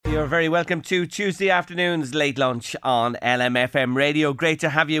You're very welcome to Tuesday afternoon's Late Lunch on LMFM Radio. Great to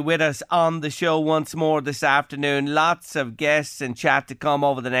have you with us on the show once more this afternoon. Lots of guests and chat to come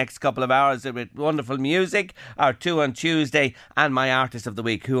over the next couple of hours with wonderful music. Our two on Tuesday and my artist of the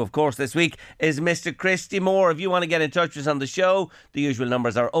week, who of course this week is Mr. Christy Moore. If you want to get in touch with us on the show, the usual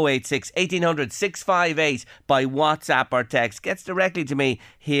numbers are 086 1800 658 by WhatsApp or text. Gets directly to me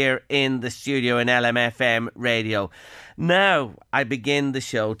here in the studio in LMFM Radio. Now, I begin the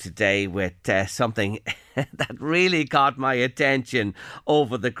show today with something that really caught my attention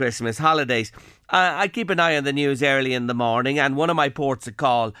over the Christmas holidays. I keep an eye on the news early in the morning, and one of my ports of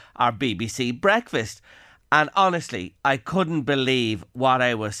call are BBC Breakfast. And honestly, I couldn't believe what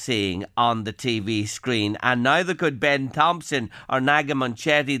I was seeing on the TV screen, and neither could Ben Thompson or Naga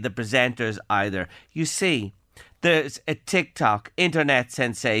Munchetti, the presenters, either. You see, there's a TikTok internet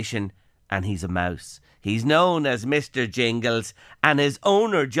sensation, and he's a mouse. He's known as Mr. Jingles, and his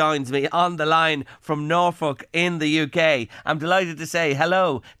owner joins me on the line from Norfolk in the UK. I'm delighted to say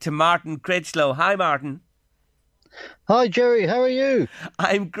hello to Martin Critchlow. Hi, Martin. Hi, Jerry. How are you?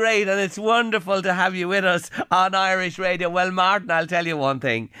 I'm great, and it's wonderful to have you with us on Irish Radio. Well, Martin, I'll tell you one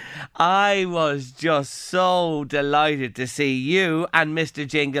thing. I was just so delighted to see you and Mr.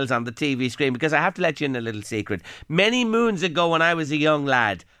 Jingles on the TV screen, because I have to let you in a little secret. Many moons ago, when I was a young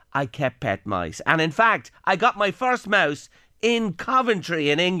lad, I kept pet mice. And in fact, I got my first mouse in Coventry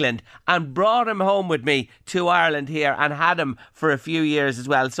in England and brought him home with me to Ireland here and had him for a few years as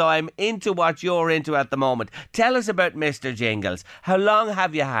well. So I'm into what you're into at the moment. Tell us about Mr. Jingles. How long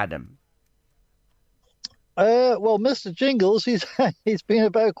have you had him? Well, Mr. Jingles, he's been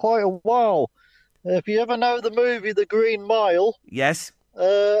about quite a while. If you ever know the movie The Green Mile... Yes.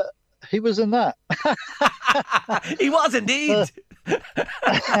 He was in that. He was indeed.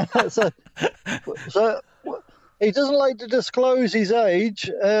 So he doesn't like to disclose his age,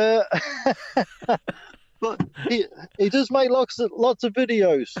 but he does make lots of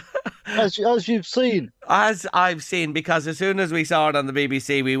videos, as you've seen. As I've seen, because as soon as we saw it on the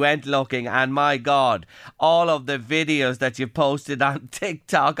BBC, we went looking, and my God, all of the videos that you've posted on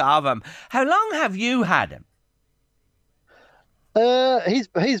TikTok of him. How long have you had him? He's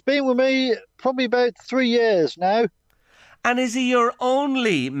been with me probably about 3 years now. And is he your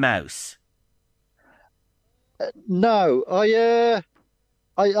only mouse? No, I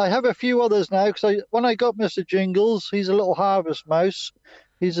have a few others now, because when I got Mr. Jingles, he's a little harvest mouse.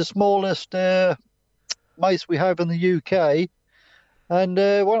 He's the smallest mice we have in the UK. And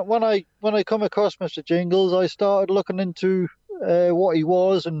when I come across Mr. Jingles, I started looking into what he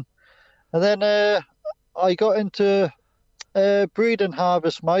was, and then I got into breeding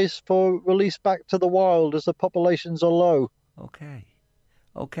harvest mice for release back to the wild as the populations are low. Okay.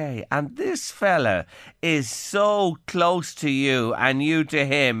 And this fella is so close to you and you to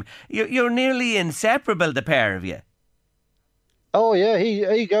him. You're nearly inseparable, the pair of you. Oh yeah,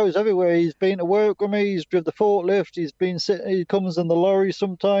 he goes everywhere. He's been to work with me. He's driven the forklift. He comes in the lorry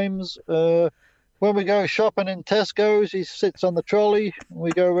sometimes. When we go shopping in Tesco's, he sits on the trolley. And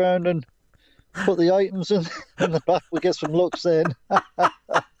we go around and put the items in the back. We get some looks then.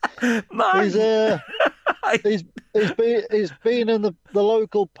 He's been in the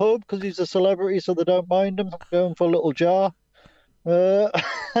local pub because he's a celebrity, so they don't mind him going for a little jar. He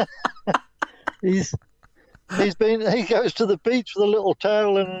goes to the beach with a little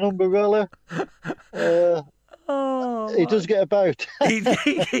towel and an umbrella. He does get about.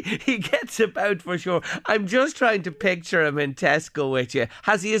 he gets about for sure. I'm just trying to picture him in Tesco with you.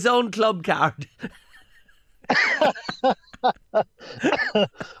 Has he his own club card? I'll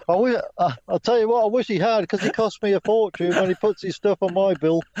tell you what, I wish he had, because he cost me a fortune when he puts his stuff on my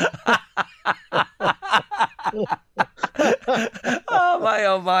bill. Oh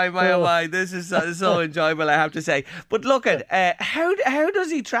my. This is so enjoyable, I have to say. But look at how does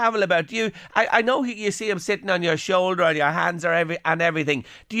he travel about? I know you see him sitting on your shoulder and your hands and everything.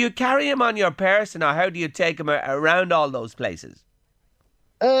 Do you carry him on your person, or how do you take him around all those places?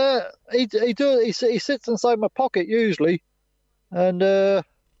 He sits inside my pocket usually, and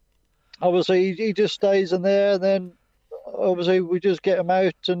obviously he just stays in there. And then obviously we just get him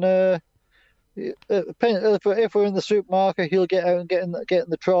out, and if we're in the supermarket, he'll get out and get in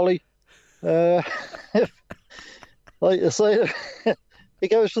the trolley. Like I say, he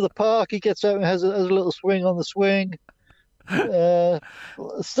goes to the park. He gets out and has a little swing on the swing.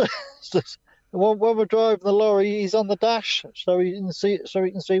 When we're driving the lorry, he's on the dash, so he can see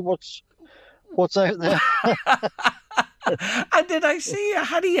what's out there. And did I see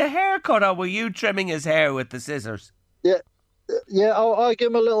had he a haircut, or were you trimming his hair with the scissors? Yeah. I give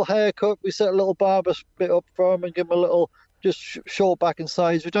him a little haircut. We set a little barber bit up for him and give him a little just short back in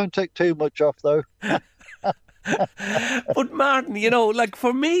size. We don't take too much off though. But Martin, like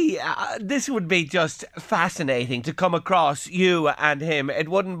for me, this would be just fascinating to come across you and him. It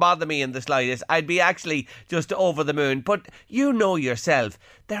wouldn't bother me in the slightest. I'd be actually just over the moon. But you know yourself,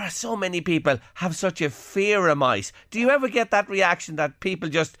 there are so many people have such a fear of mice. Do you ever get that reaction that people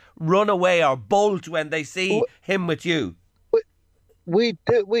just run away or bolt when they see him with you? We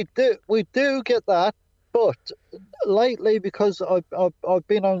do get that. But lately, because I've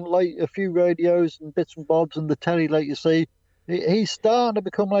been on like a few radios and bits and bobs and the telly, like you see, he's starting to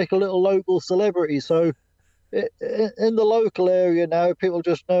become like a little local celebrity. So in the local area now, people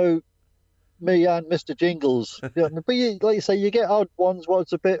just know me and Mr. Jingles. But like you say, you get odd ones where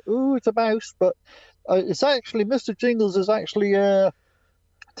it's a bit, ooh, it's a mouse. But it's actually, Mr. Jingles has actually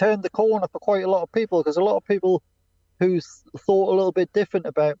turned the corner for quite a lot of people, because a lot of people who thought a little bit different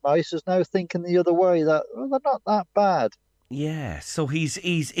about mice is now thinking the other way, that they're not that bad. Yeah, so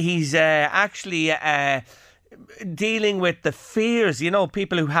he's actually dealing with the fears,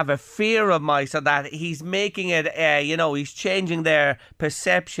 people who have a fear of mice, so that he's making it, he's changing their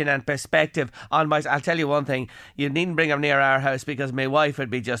perception and perspective on mice. I'll tell you one thing, you needn't bring him near our house, because my wife would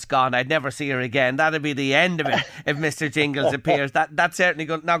be just gone. I'd never see her again. That'd be the end of it if Mr. Jingles appears. That's certainly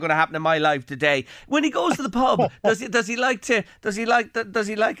not going to happen in my life today. When he goes to the pub, does he like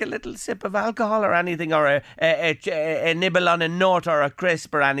a little sip of alcohol or anything, or a nibble on a nut or a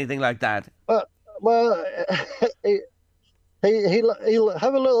crisp or anything like that? Well, he'll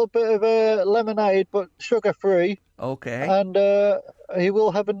have a little bit of lemonade, but sugar-free. Okay. And he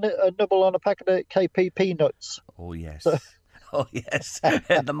will have a nibble on a packet of KP peanuts. Oh, yes. Oh, yes.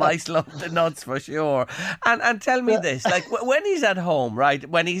 The mice love the nuts for sure. And tell me this, like when he's at home, right,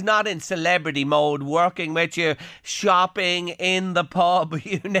 when he's not in celebrity mode, working with you, shopping, in the pub,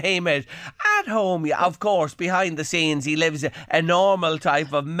 you name it, at home, yeah, of course, behind the scenes, he lives a normal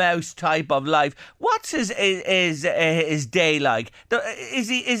type of mouse type of life. What's his day like? Does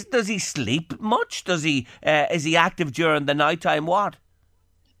he sleep much? Is he active during the night time? What?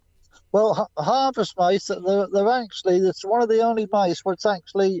 Well, harvest mice, they're actually, it's one of the only mice where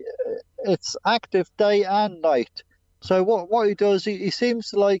it's active day and night. So what he does, he seems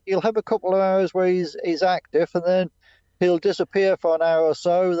to like, he'll have a couple of hours where he's active, and then he'll disappear for an hour or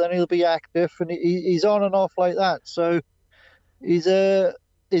so, then he'll be active, and he's on and off like that. So he's got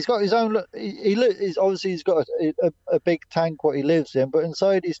his own, he's obviously he's got a big tank what he lives in, but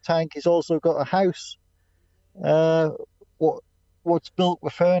inside his tank he's also got a house, what's built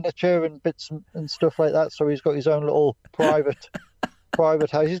with furniture and bits and stuff like that. So he's got his own little private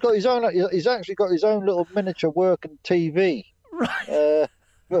house. He's actually got his own little miniature working TV. Right.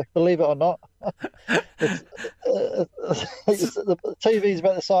 Believe it or not, the TV's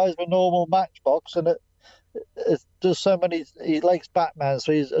about the size of a normal matchbox, and it does so many. He likes Batman,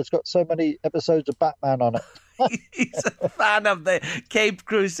 so it's got so many episodes of Batman on it. He's a fan of the Caped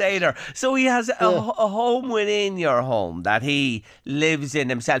Crusader. So he has a home within your home that he lives in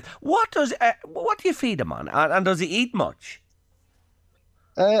himself. What do you feed him on? And does he eat much?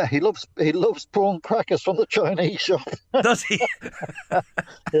 He loves prawn crackers from the Chinese shop. Does he?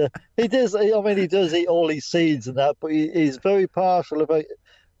 Yeah, he does. He does eat all his seeds and that, but he's very partial about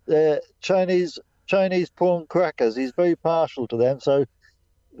Chinese prawn crackers. He's very partial to them. So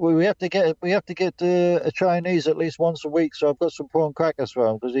we have to get a Chinese at least once a week. So I've got some prawn crackers for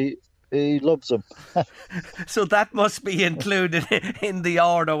him because he loves them. So that must be included in the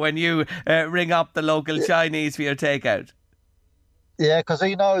order when you ring up the local Chinese for your takeout. Yeah, because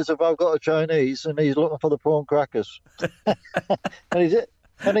he knows if I've got a Chinese and he's looking for the prawn crackers. He's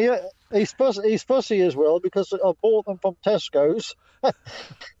fussy as well, because I bought them from Tesco's.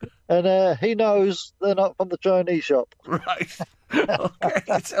 And he knows they're not from the Chinese shop. Right.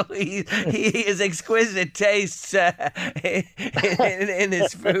 Okay, so he has exquisite tastes in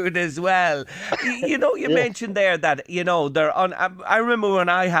his food as well. You mentioned there that they're on. I remember when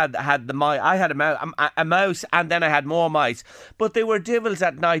I had a mouse, and then I had more mice, but they were devils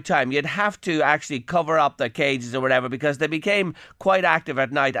at night time. You'd have to actually cover up their cages or whatever, because they became quite active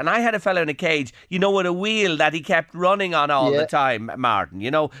at night. And I had a fellow in a cage, with a wheel that he kept running on all the time. Martin,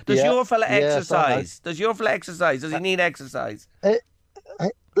 does your fella exercise? Does your fella exercise? Does he need exercise?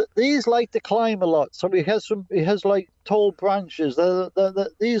 These like to climb a lot, so he has like tall branches.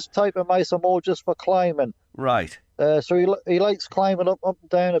 These type of mice are more just for climbing. Right. So he likes climbing up and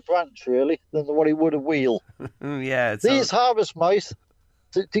down a branch really than what he would a wheel. Yeah. These harvest mice,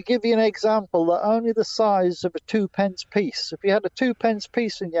 to give you an example, they're only the size of a 2p piece. If you had a 2p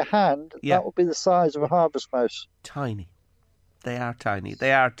piece in your hand, that would be the size of a harvest mouse. Tiny. They are tiny.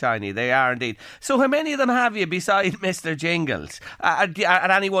 They are tiny. They are indeed. So how many of them have you beside Mr. Jingles at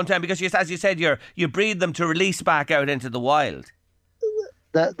any one time? Because as you said, you breed them to release back out into the wild.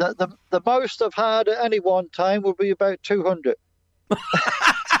 The most I've had at any one time would be about 200.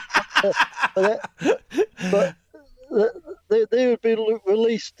 but they would be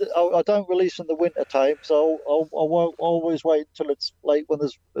released. I don't release in the winter time, so I won't always wait until it's late when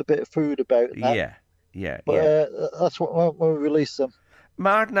there's a bit of food about. Yeah. That's when we release them.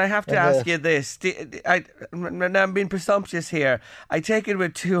 Martin, I have to ask you this. I'm being presumptuous here. I take it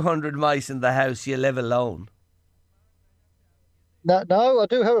with 200 mice in the house, you live alone. No, I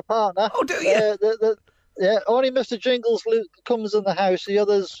do have a partner. Oh, do you? Yeah, only Mr. Jingles comes in the house. The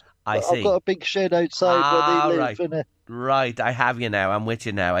others, I see. I've got a big shed outside where they live. Right, I have you now. I'm with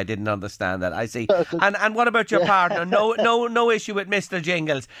you now. I didn't understand that. I see. And what about your partner? No issue with Mr.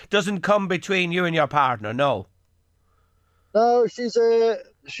 Jingles. Doesn't come between you and your partner. No. No, she's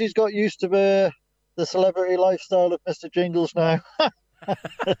got used to the celebrity lifestyle of Mr. Jingles now.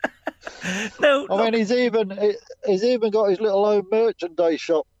 No, I mean, he's even got his little own merchandise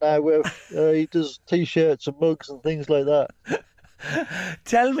shop now where he does T-shirts and mugs and things like that.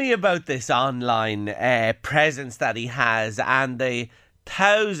 Tell me about this online presence that he has and the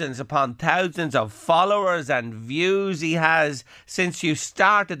thousands upon thousands of followers and views he has since you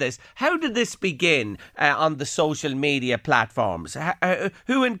started this. How did this begin on the social media platforms?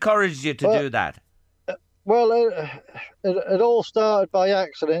 Who encouraged you to do that? Well, it all started by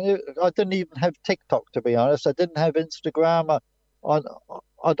accident. I didn't even have TikTok, to be honest. I didn't have Instagram. I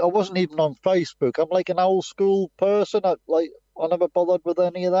wasn't even on Facebook. I'm like an old school person. I never bothered with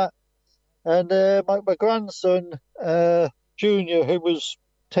any of that. And my grandson, Junior, who was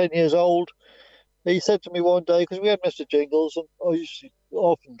 10 years old, he said to me one day, because we had Mr. Jingles, and I used to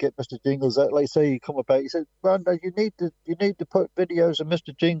often get Mr. Jingles out, like say you come about. He said, "Grandad, you need to put videos of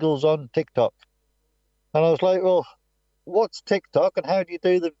Mr. Jingles on TikTok." And I was like, "Well, what's TikTok and how do you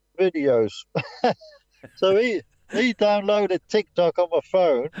do the videos?" So he downloaded TikTok on my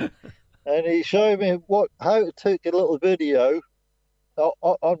phone, and he showed me how to take a little video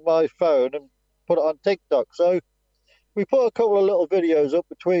on my phone and put it on TikTok. So we put a couple of little videos up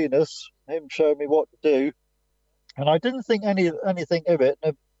between us, him showing me what to do, and I didn't think anything of it.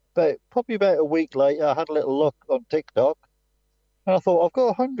 And probably about a week later, I had a little look on TikTok, and I thought, I've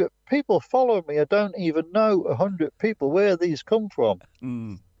got 100 people following me. I don't even know 100 people where these come from.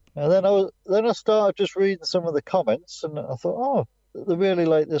 Mm. And then I started just reading some of the comments, and I thought, oh, they really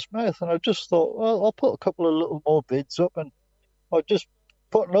like this mouth. And I just thought, well, I'll put a couple of little more vids up, and I just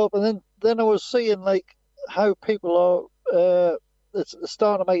put it up. And then I was seeing like how people are it's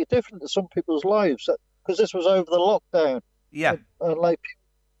starting to make a difference to some people's lives, because this was over the lockdown. Yeah. And like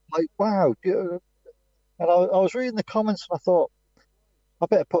wow. And I was reading the comments, and I thought, I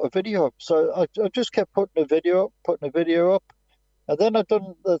better put a video up. So I just kept putting a video up. And then I'd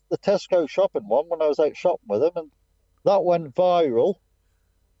done the Tesco shopping one when I was out shopping with him, and that went viral.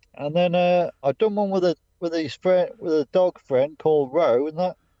 And then I'd done one with a dog friend called Ro, and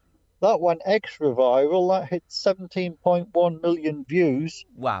that went extra viral. That hit 17.1 million views.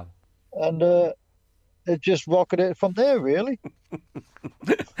 Wow. And it just rocketed from there, really.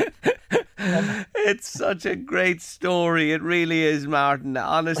 It's such a great story. It really is, Martin.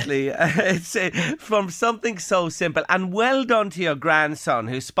 Honestly, it's from something so simple. And well done to your grandson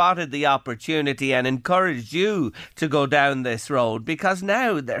who spotted the opportunity and encouraged you to go down this road, because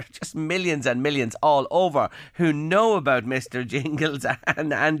now there are just millions and millions all over who know about Mr. Jingles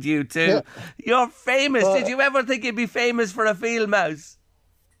and you too. Yeah. You're famous. Did you ever think you'd be famous for a field mouse?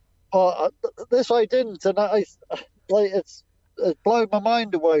 This I didn't, and it blew my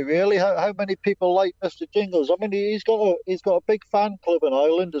mind away, really, how many people like Mr. Jingles. I mean, he's got a big fan club in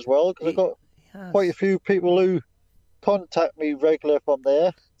Ireland as well, because I've got quite a few people who contact me regular from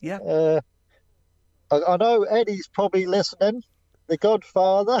there. Yeah. I know Eddie's probably listening, the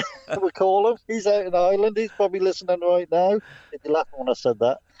Godfather, we call him. He's out in Ireland. He's probably listening right now. If you laughing when I said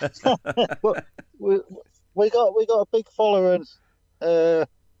that. But we got a big following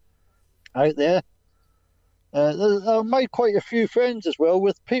out there. I made quite a few friends as well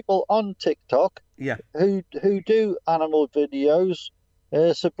with people on TikTok. Yeah. Who do animal videos.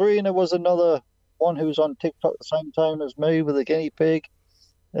 Sabrina was another one who was on TikTok at the same time as me with a guinea pig.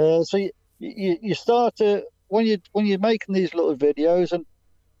 So you start to when you're making these little videos, and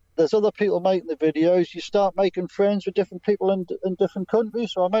there's other people making the videos, you start making friends with different people in different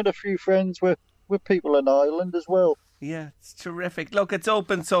countries. So I made a few friends with people in Ireland as well. Yeah, it's terrific. Look, it's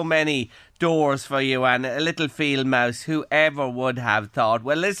opened so many doors for you, and a little field mouse, whoever would have thought.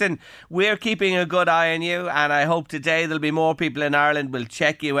 Well, listen, we're keeping a good eye on you, and I hope today there'll be more people in Ireland will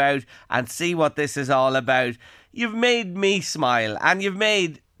check you out and see what this is all about. You've made me smile, and you've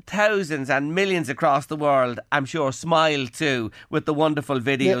made thousands and millions across the world, I'm sure, smile too, with the wonderful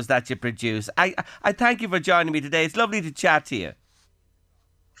videos that you produce. I thank you for joining me today. It's lovely to chat to you.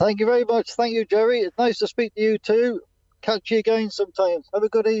 Thank you very much. Thank you, Jerry. It's nice to speak to you too. Catch you again sometime. Have a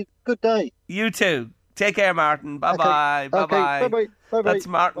good day. You too. Take care, Martin. Bye-bye. Okay. Bye-bye. Bye-bye. Bye-bye. That's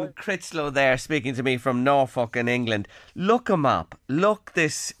Martin Critchlow there speaking to me from Norfolk in England. Look him up. Look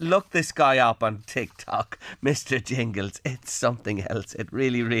this guy up on TikTok, Mr. Jingles. It's something else. It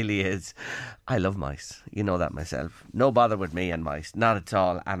really, really is. I love mice. You know that myself. No bother with me and mice. Not at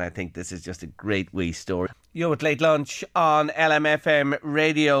all. And I think this is just a great wee story. You're at Late Lunch on LMFM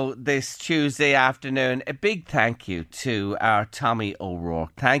radio this Tuesday afternoon. A big thank you to our Tommy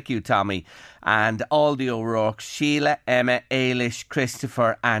O'Rourke. Thank you, Tommy, and all the O'Rourkes, Sheila, Emma, Ailish,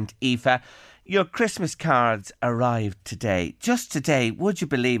 Christopher and Aoife. Your Christmas cards arrived today. Just today, would you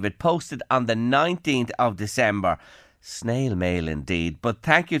believe it? Posted on the 19th of December. Snail mail indeed. But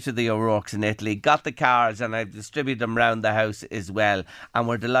thank you to the O'Rourkes in Italy. Got the cards and I've distributed them around the house as well. And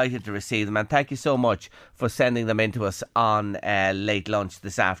we're delighted to receive them. And thank you so much for sending them in to us on Late Lunch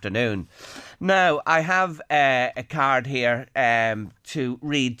this afternoon. Now, I have a card here to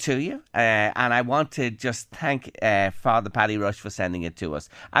read to you. And I want to just thank Father Paddy Rush for sending it to us.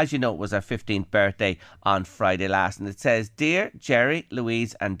 As you know, it was our 15th birthday on Friday last. And it says, Dear Jerry,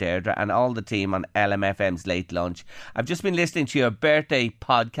 Louise and Deirdre and all the team on LMFM's Late Lunch, I've just been listening to your birthday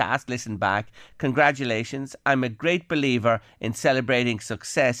podcast. Listen back. Congratulations. I'm a great believer in celebrating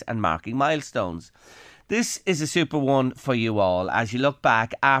success and marking milestones. This is a super one for you all as you look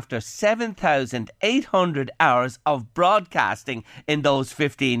back after 7,800 hours of broadcasting in those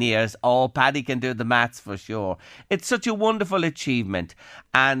 15 years. Oh, Paddy can do the maths for sure. It's such a wonderful achievement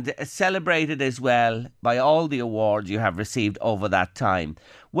and celebrated as well by all the awards you have received over that time.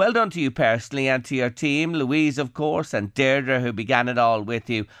 Well done to you personally and to your team, Louise, of course, and Deirdre, who began it all with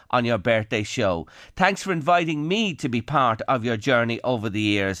you on your birthday show. Thanks for inviting me to be part of your journey over the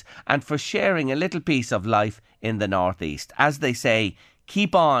years and for sharing a little piece of life in the Northeast. As they say,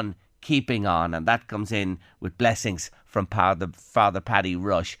 keep on keeping on, and that comes in with blessings from Father Paddy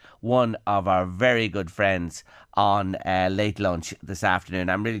Rush, one of our very good friends on Late Lunch this afternoon.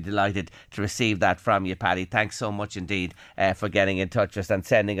 I'm really delighted to receive that from you, Paddy. Thanks so much indeed for getting in touch with us and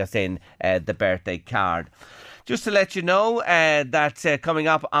sending us in the birthday card. Just to let you know that coming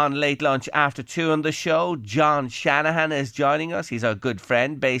up on Late Lunch after 2 on the show, John Shanahan is joining us. He's our good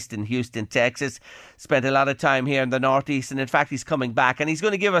friend based in Houston, Texas. Spent a lot of time here in the Northeast, and in fact he's coming back and he's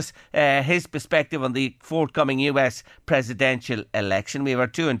going to give us his perspective on the forthcoming US presidential election. We have our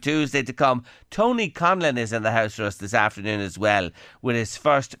 2 on Tuesday to come. Tony Conlon is in the house for us this afternoon as well with his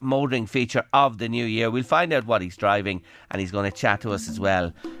first motoring feature of the new year. We'll find out what he's driving and he's going to chat to us as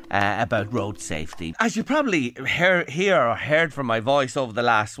well about road safety. As you probably heard from my voice over the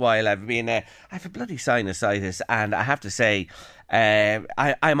last while, I have a bloody sinusitis, and I have to say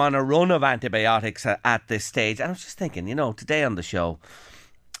I'm on a run of antibiotics at this stage. And I was just thinking, today on the show,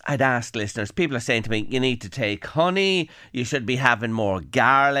 I'd ask listeners, people are saying to me, you need to take honey, you should be having more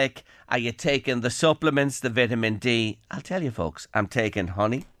garlic, are you taking the supplements, the vitamin D? I'll tell you folks, I'm taking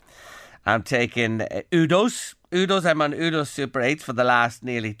honey, I'm taking Udos. I'm on Udos Super 8 for the last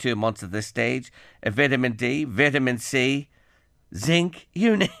nearly 2 months at this stage. Vitamin D, vitamin C, zinc,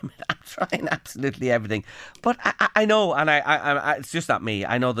 you name it. I'm trying absolutely everything. But I know, and I it's just not me.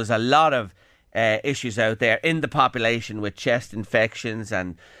 I know there's a lot of issues out there in the population with chest infections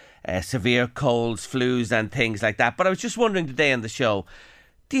and severe colds, flus and things like that. But I was just wondering today on the show,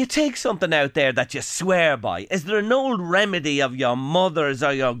 do you take something out there that you swear by? Is there an old remedy of your mother's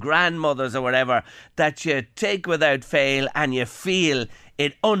or your grandmother's or whatever that you take without fail and you feel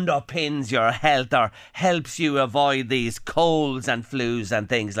it underpins your health or helps you avoid these colds and flus and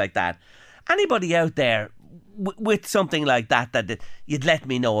things like that? Anybody out there with something like that you'd let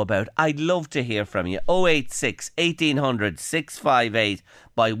me know about? I'd love to hear from you. 086 1800 658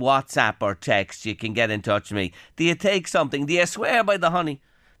 by WhatsApp or text. You can get in touch with me. Do you take something? Do you swear by the honey?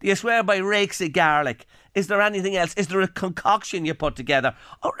 Do you swear by rakes of garlic? Is there anything else? Is there a concoction you put together?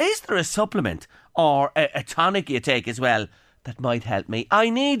 Or is there a supplement or a tonic you take as well that might help me. I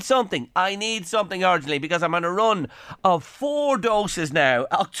need something urgently, because I'm on a run of 4 doses now.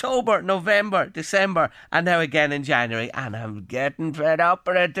 October, November, December, and now again in January. And I'm getting fed up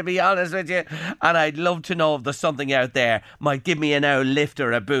with it, to be honest with you. And I'd love to know if there's something out there might give me a lift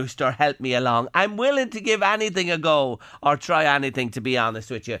or a boost or help me along. I'm willing to give anything a go or try anything, to be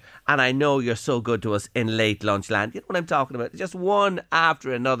honest with you. And I know you're so good to us in Late Lunch Land. You know what I'm talking about? Just one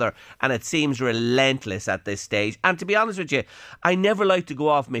after another. And it seems relentless at this stage. And to be honest with you, I never like to go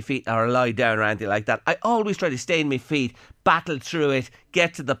off my feet or lie down or anything like that. I always try to stay in my feet, battle through it,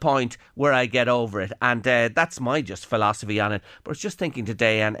 get to the point where I get over it. And that's my just philosophy on it. But I was just thinking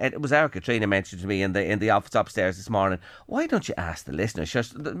today, and it was Katrina mentioned to me in the office upstairs this morning, why don't you ask the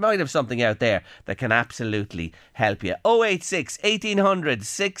listeners? There might have something out there that can absolutely help you. 086 1800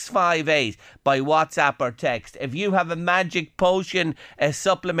 658 by WhatsApp or text. If you have a magic potion, a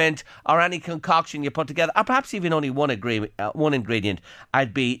supplement, or any concoction you put together, or perhaps even only one ingredient,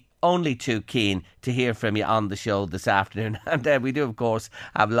 I'd be only too keen to hear from you on the show this afternoon. And we do, of course,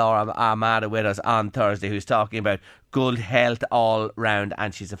 have Laura Armada with us on Thursday, who's talking about good health all round,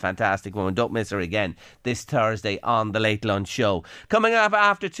 and she's a fantastic woman. Don't miss her again this Thursday on the Late Lunch Show. Coming up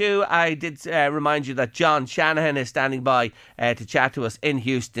after 2, I did remind you that John Shanahan is standing by to chat to us in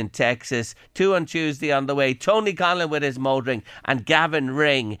Houston, Texas. 2 on Tuesday on the way. Tony Conlon with his motoring, and Gavin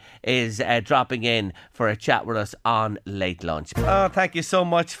Ring is dropping in for a chat with us on Late Lunch. Oh, thank you so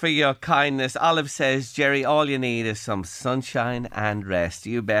much for your kindness. Olive says, Jerry, all you need is some sunshine and rest.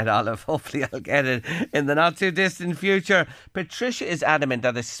 You bet, Olive. Hopefully I'll get it in the not too distant future. Patricia is adamant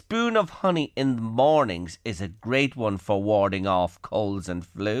that a spoon of honey in the mornings is a great one for warding off colds and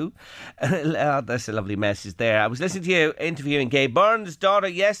flu. That's a lovely message there. I was listening to you interviewing Gay Byrne's daughter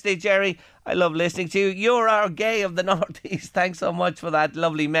yesterday, Jerry. I love listening to you. You're our Gay of the Northeast. Thanks so much for that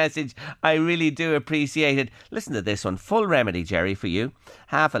lovely message. I really do appreciate it. Listen to this one. Full remedy, Jerry, for you.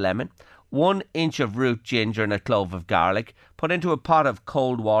 Half a lemon, 1 inch of root ginger and a clove of garlic. Put into a pot of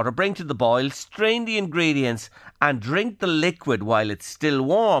cold water, bring to the boil, strain the ingredients and drink the liquid while it's still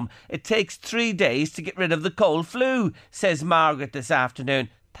warm. It takes 3 days to get rid of the cold flu, says Margaret this afternoon.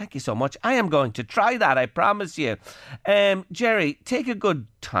 Thank you so much. I am going to try that, I promise you. Jerry, take a good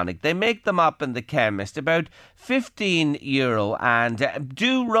tonic. They make them up in the chemist, about €15, and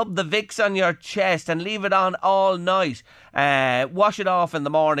do rub the Vicks on your chest and leave it on all night. Wash it off in the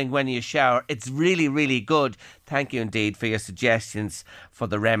morning when you shower. It's really, really good. Thank you indeed for your suggestions for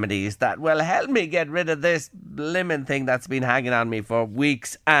the remedies that will help me get rid of this blimmin' thing that's been hanging on me for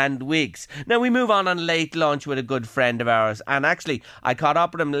weeks and weeks. Now we move on Late Lunch with a good friend of ours, and actually I caught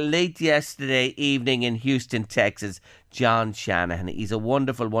up with him late yesterday evening in Houston, Texas. John Shanahan. He's a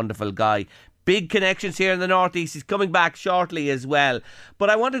wonderful, wonderful guy. Big connections here in the Northeast. He's coming back shortly as well. But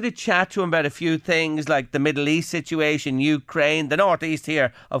I wanted to chat to him about a few things like the Middle East situation, Ukraine, the Northeast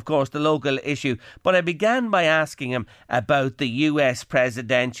here, of course, the local issue. But I began by asking him about the US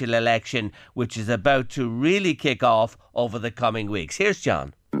presidential election, which is about to really kick off over the coming weeks. Here's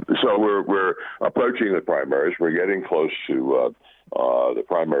John. So we're approaching the primaries. We're getting close to the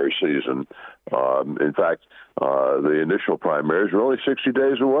primary season. In fact, the initial primaries are only 60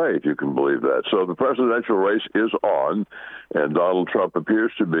 days away, if you can believe that. So the presidential race is on, and Donald Trump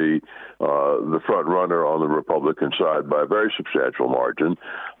appears to be the front runner on the Republican side by a very substantial margin.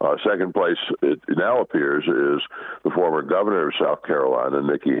 Second place, it now appears, is the former governor of South Carolina,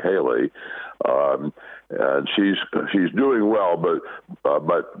 Nikki Haley. And she's doing well, but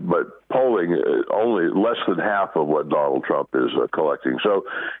polling only less than half of what Donald Trump is collecting. So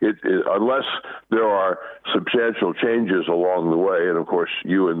unless there are substantial changes along the way, and of course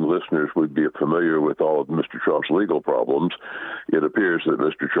you and listeners would be familiar with all of Mr. Trump's legal problems, it appears that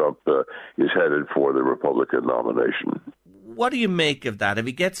Mr. Trump is headed for the Republican nomination. What do you make of that? If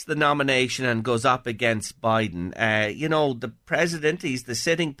he gets the nomination and goes up against Biden, the president, he's the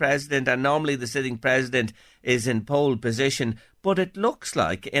sitting president, and normally the sitting president is in pole position, but it looks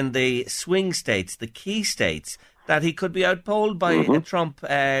like in the swing states, the key states, that he could be outpolled by a Trump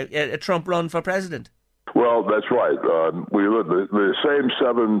run for president. Well, that's right. The same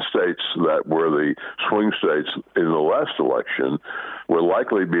 7 states that were the swing states in the last election will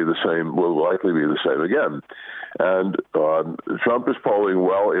likely be the same again. And Trump is polling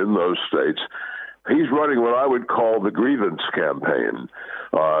well in those states. He's running what I would call the grievance campaign.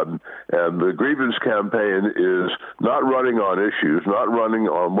 And the grievance campaign is not running on issues, not running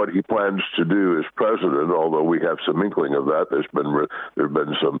on what he plans to do as president, although we have some inkling of that. There have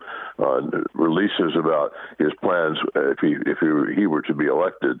been some releases about his plans if he were to be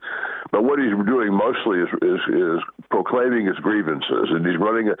elected. But what he's doing mostly is proclaiming his grievances, and he's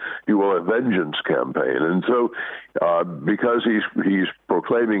running a vengeance campaign. And so because he's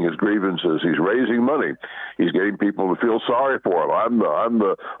proclaiming his grievances, he's raising money. He's getting people to feel sorry for him. I'm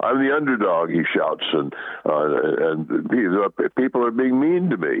the underdog, he shouts, and people are being mean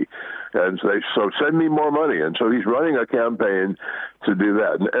to me, and so send me more money. And so he's running a campaign to do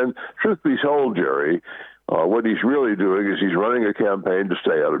that. And truth be told, Jerry, what he's really doing is he's running a campaign to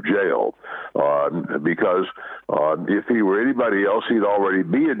stay out of jail, because if he were anybody else, he'd already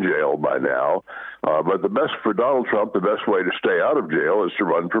be in jail by now. But for Donald Trump, the best way to stay out of jail is to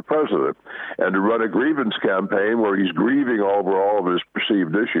run for president and to run a grievance campaign where he's grieving over all of his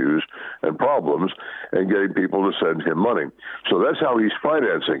perceived issues and problems and getting people to send him money. So that's how he's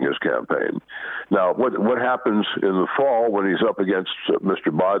financing his campaign. Now, what happens in the fall when he's up against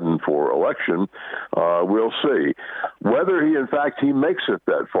Mr. Biden for election, we'll see. Whether he makes it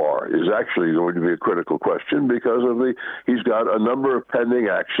that far is actually going to be a critical question because he's got a number of pending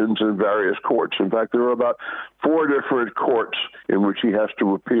actions in various courts. In fact, there are about 4 different courts in which he has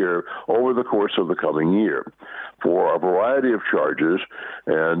to appear over the course of the coming year for a variety of charges,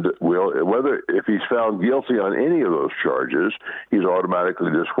 and if he's found guilty on any of those charges, he's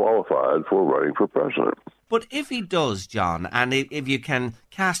automatically disqualified for running for president. But if he does, John, and if you can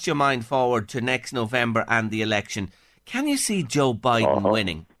cast your mind forward to next November and the election, can you see Joe Biden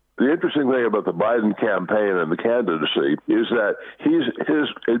winning? The interesting thing about the Biden campaign and the candidacy is that his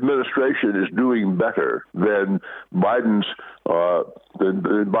administration is doing better than Biden's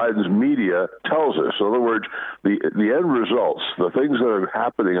media tells us. In other words, the end results, the things that are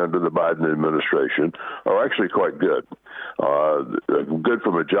happening under the Biden administration, are actually quite good. Good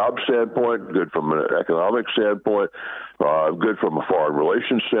from a job standpoint, good from an economic standpoint, good from a foreign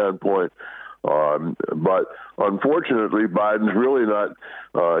relations standpoint. But unfortunately, Biden's really not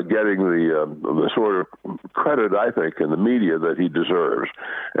getting the sort of credit, I think, in the media that he deserves.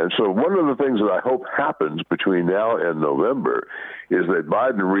 And so one of the things that I hope happens between now and November is that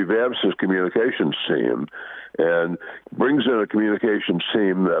Biden revamps his communications team and brings in a communications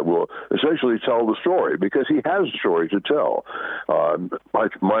team that will essentially tell the story, because he has a story to tell.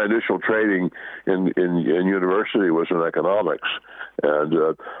 My initial training in university was in economics,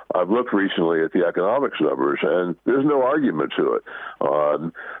 and I've looked recently at the economics numbers, and there's no argument to it.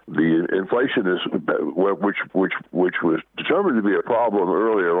 The inflation which was determined to be a problem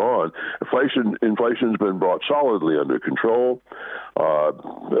earlier on. Inflation's been brought solidly under control.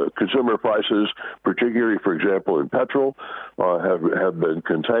 Consumer prices, particularly, for example, in petrol, have been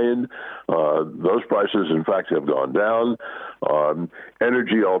contained. Those prices, in fact, have gone down.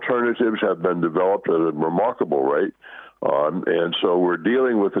 Energy alternatives have been developed at a remarkable rate. And so we're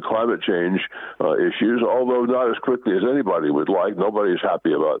dealing with the climate change issues, although not as quickly as anybody would like. Nobody's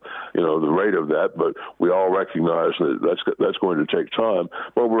happy about, the rate of that, but we all recognize that that's going to take time.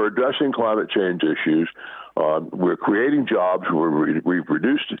 But we're addressing climate change issues. We're creating jobs. We've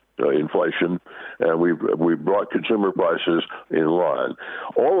reduced inflation, and we've brought consumer prices in line.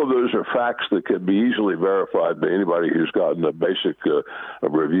 All of those are facts that can be easily verified by anybody who's gotten a basic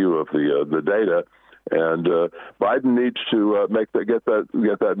review of the data. And Biden needs to get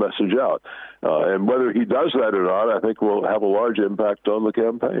that message out. And whether he does that or not, I think will have a large impact on the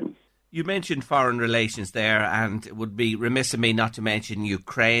campaign. You mentioned foreign relations there, and it would be remiss of me not to mention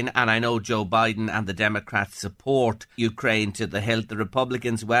Ukraine. And I know Joe Biden and the Democrats support Ukraine to the hilt. The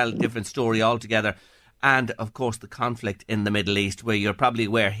Republicans, well, different story altogether. And, of course, the conflict in the Middle East, where you're probably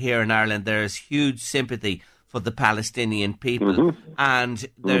aware here in Ireland there is huge sympathy for the Palestinian people. Mm-hmm. And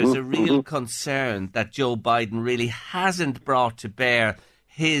there's a real concern that Joe Biden really hasn't brought to bear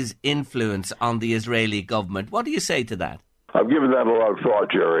his influence on the Israeli government. What do you say to that? I've given that a lot of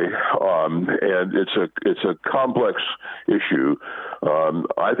thought, Jerry, and it's a complex issue.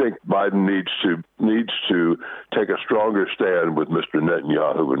 I think Biden needs to take a stronger stand with Mr.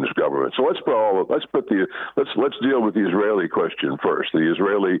 Netanyahu and his government. So let's deal with the Israeli question first. The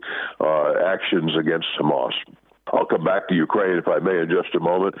Israeli actions against Hamas. I'll come back to Ukraine, if I may, in just a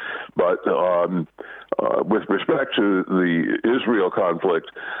moment. But with respect to the Israel conflict,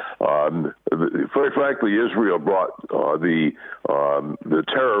 very frankly, Israel brought the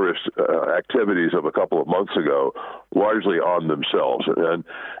terrorist activities of a couple of months ago largely on themselves,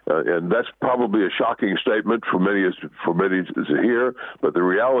 and that's probably a shocking statement for many to hear. But the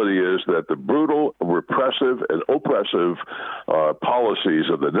reality is that the brutal, repressive, and oppressive policies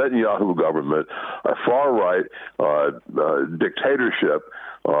of the Netanyahu government, a far-right dictatorship,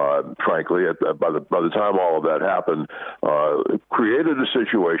 frankly, by the time all of that happened, created a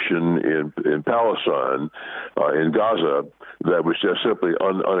situation in Palestine, in Gaza, that was just simply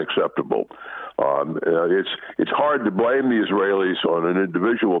unacceptable. It's hard to blame the Israelis on an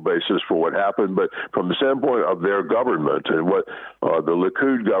individual basis for what happened, but from the standpoint of their government and what the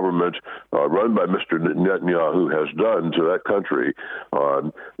Likud government run by Mr. Netanyahu has done to that country,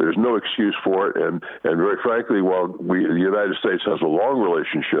 there's no excuse for it. And very frankly, while the United States has a long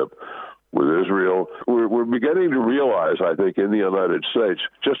relationship with Israel, we're beginning to realize, I think, in the United States,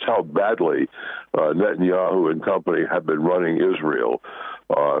 just how badly Netanyahu and company have been running Israel.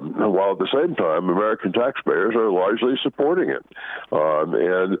 While at the same time, American taxpayers are largely supporting it.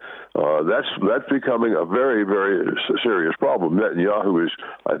 And that's becoming a very, very serious problem. Netanyahu is,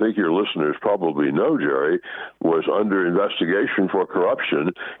 I think your listeners probably know, Jerry, was under investigation for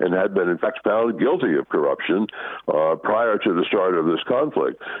corruption and had been, in fact, found guilty of corruption prior to the start of this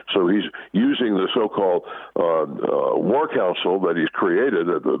conflict. So he's using the so-called war council that he's created,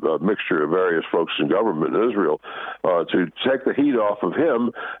 a mixture of various folks in government in Israel, to take the heat off of him,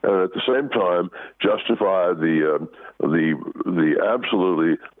 and at the same time justify the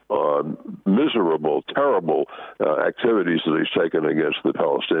absolutely miserable, terrible activities that he's taken against the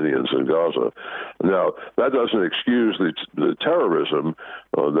Palestinians in Gaza. Now, that doesn't excuse the terrorism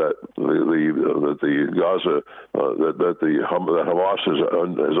that Hamas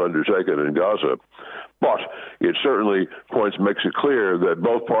has undertaken in Gaza. But it certainly makes it clear that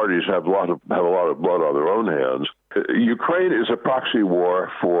both parties have a lot of blood on their own hands. Ukraine is a proxy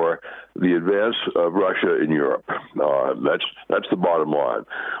war for the advance of Russia in Europe. That's the bottom line.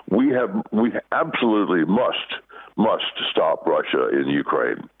 We absolutely must stop Russia in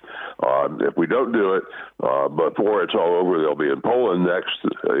Ukraine. If we don't do it before it's all over, they'll be in Poland next,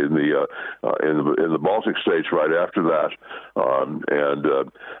 in the Baltic states right after that,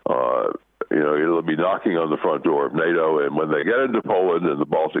 it'll be knocking on the front door of NATO. And when they get into Poland and the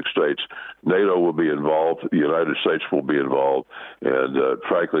Baltic states, NATO will be involved. The United States will be involved. And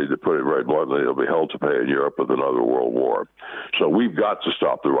frankly, to put it very bluntly, it'll be hell to pay in Europe with another world war. So we've got to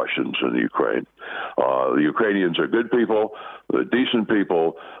stop the Russians in Ukraine. The Ukrainians are good people. They're decent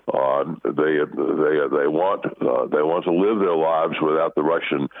people. They want to live their lives without the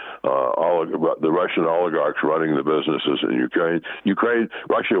Russian oligarchs running the businesses in Ukraine.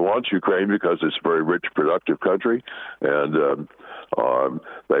 Russia wants Ukraine because it's a very rich, productive country, and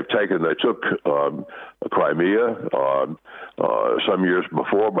they took Crimea some years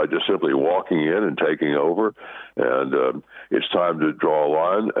before by just simply walking in and taking over, and it's time to draw a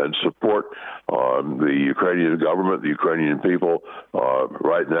line and support the Ukrainian government, the Ukrainian people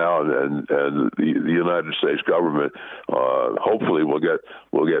right now, and the United States government hopefully will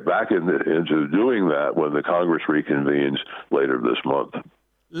get back into doing that when the Congress reconvenes later this month.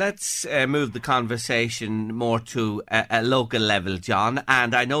 Let's move the conversation more to a local level, John.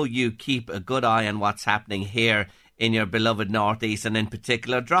 And I know you keep a good eye on what's happening here in your beloved Northeast, and in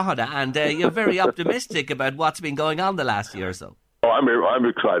particular Drogheda. And you're very optimistic about what's been going on the last year or so. Oh, I'm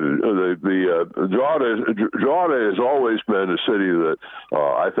excited. Drogheda has always been a city that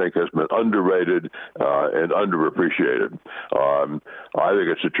I think has been underrated and underappreciated. I think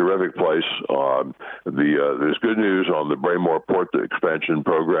it's a terrific place. There's good news on the Braemore Port expansion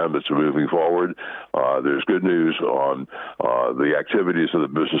program that's moving forward. There's good news on the activities of the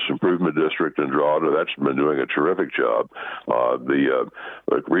Business Improvement District in Drogheda. That's been doing a terrific job. The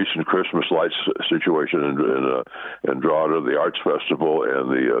recent Christmas lights situation in Drogheda, the Arts Festival,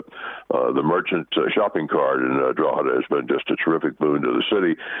 and the merchant shopping cart in Drogheda has been just a terrific boon to the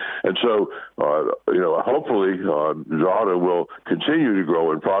city. And so, hopefully Drogheda will continue to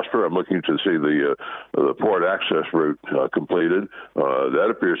grow and prosper. I'm looking to see the port access route completed. That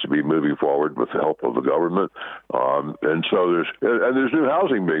appears to be moving forward with the help of the government. And so there's new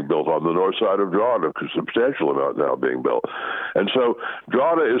housing being built on the north side of Drogheda, a substantial amount now being built. And so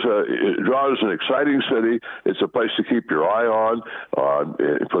Drogheda is an exciting city. It's a place to keep your eye on.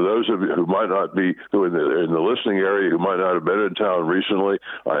 For those of you who might not be in the listening area, who might not have been in town recently,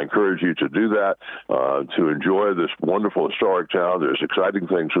 I encourage you to do that, to enjoy this wonderful historic town. There's exciting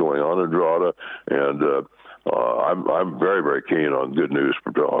things going on in Drogheda, and I'm very, very keen on good news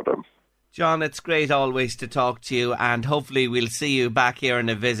for Drogheda. John, it's great always to talk to you, and hopefully we'll see you back here on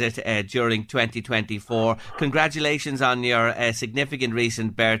a visit during 2024. Congratulations on your significant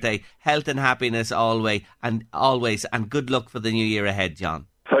recent birthday. Health and happiness always, and good luck for the new year ahead, John.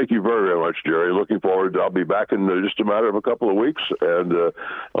 Thank you very, very much, Jerry. Looking forward. I'll be back in just a matter of a couple of weeks, and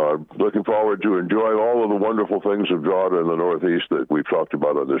looking forward to enjoying all of the wonderful things of John in the Northeast that we've talked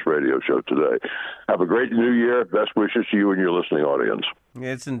about on this radio show today. Have a great new year. Best wishes to you and your listening audience.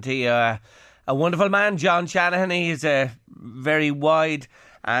 Isn't he a wonderful man, John Shanahan? He's a very wide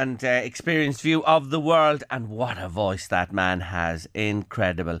and experienced view of the world, and what a voice that man has.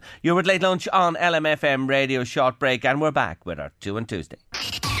 Incredible. You're with Late Lunch on LMFM Radio. Short break, and we're back with our 2 on Tuesday.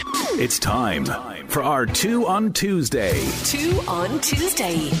 It's time for our 2 on Tuesday. 2 on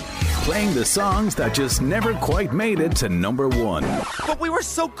Tuesday. Playing the songs that just never quite made it to number one. But we were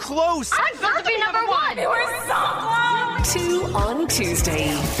so close. I deserve to be number one. We were so close. 2 on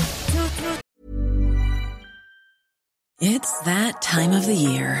Tuesday. It's that time of the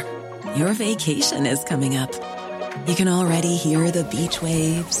year. Your vacation is coming up. You can already hear the beach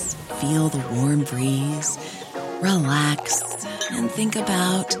waves, feel the warm breeze, relax, and think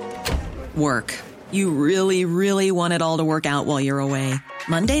about work. You really, really want it all to work out while you're away.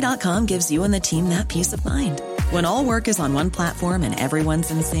 Monday.com gives you and the team that peace of mind. When all work is on one platform and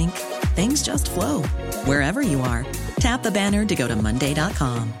everyone's in sync, things just flow. Wherever you are, tap the banner to go to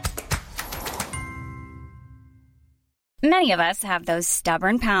Monday.com. Many of us have those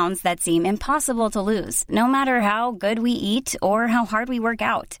stubborn pounds that seem impossible to lose, no matter how good we eat or how hard we work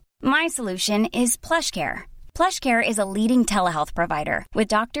out. My solution is PlushCare. PlushCare is a leading telehealth provider with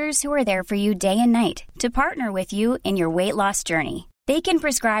doctors who are there for you day and night to partner with you in your weight loss journey. They can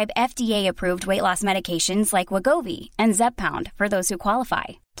prescribe FDA-approved weight loss medications like Wegovy and Zepbound for those who qualify.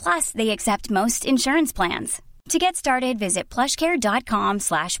 Plus, they accept most insurance plans. To get started, visit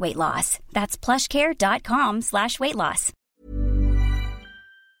plushcare.com/weightloss. That's plushcare.com/weightloss.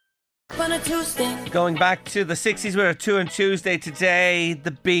 Going back to the 60s, we're at 2 on Tuesday today.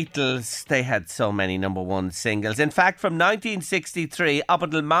 The Beatles, they had so many number one singles. In fact, from 1963 up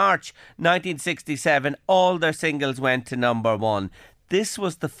until March 1967, all their singles went to number one. This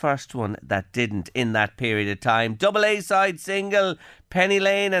was the first one that didn't in that period of time. Double A-side single, Penny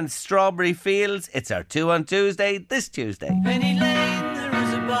Lane and Strawberry Fields. It's our 2 on Tuesday this Tuesday. Penny Lane, there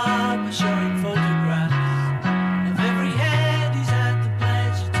is a barber showing photographs of every head he's had the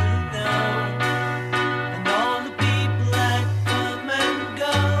pleasure to know, and all the people that come and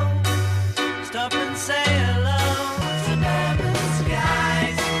go stop and say hello. Suburban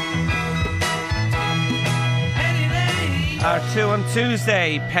skies. Penny Lane. Our 2 on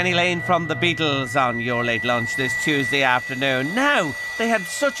Tuesday, Penny Lane from the Beatles on your Late Lunch this Tuesday afternoon. Now, they had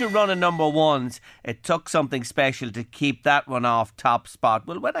such a run of number ones, it took something special to keep that one off top spot.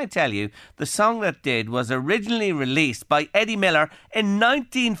 Well, when I tell you, the song that did was originally released by Eddie Miller in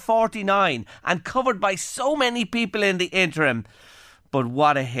 1949 and covered by so many people in the interim. But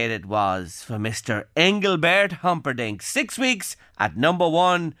what a hit it was for Mr. Engelbert Humperdinck. 6 weeks at number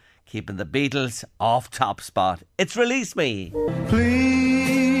one, keeping the Beatles off top spot. It's Release Me. Please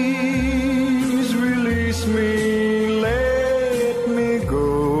release me, let me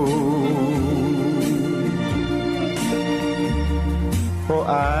go, for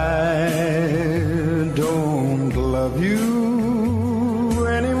I don't love you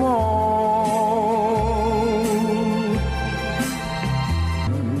anymore.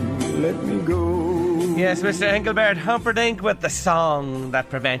 Let me go. Yes, Mr. Engelbert Humperdinck with the song that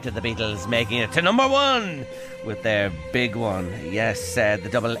prevented the Beatles making it to number one with their big one. Yes, the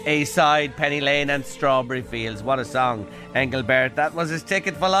double A-side, Penny Lane and Strawberry Fields. What a song, Engelbert. That was his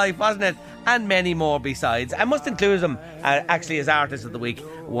ticket for life, wasn't it? And many more besides. I must include him actually as Artist of the Week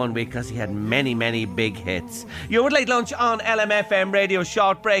one week because he had many, many big hits. You're with Late Lunch on LMFM Radio.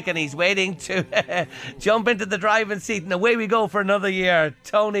 Short break, and he's waiting to jump into the driving seat, and away we go for another year.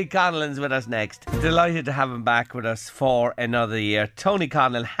 Tony Connellan's with us next. Delighted to have him back with us for another year. Tony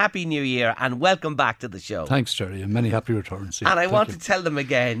Connellan, Happy New Year and welcome back to the show. Thanks, Jerry, and many happy returns. And I want to tell them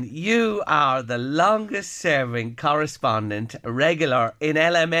again, you are the longest serving correspondent regular in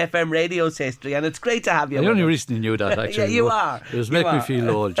LMFM Radio's history, and it's great to have you. I only recently knew that, actually. Yeah, you are. It was making me feel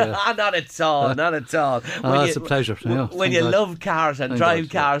old, yeah. Not at all, not at all. It's a pleasure. When you love cars and drive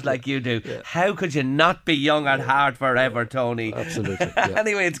cars like you do, how could you not be young at heart forever, Tony? Absolutely. Yeah.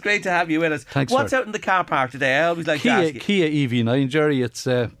 Anyway, it's great to have you with us. Thanks. What's out in the car park today? I always like to ask you. Kia EV9, Jerry. It's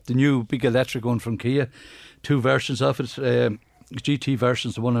the new big electric one from Kia. 2 versions of it. GT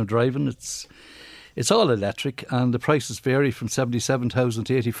version's the one I'm driving. It's all electric, and the prices vary from 77,000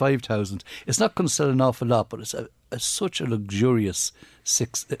 to 85,000. It's not going to sell an awful lot, but it's such a luxurious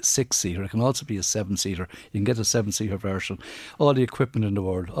six-seater. It can also be a seven-seater. You can get a seven-seater version. All the equipment in the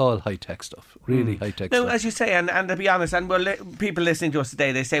world, all high-tech stuff. Really high-tech Now, stuff. as you say, and to be honest, and people listening to us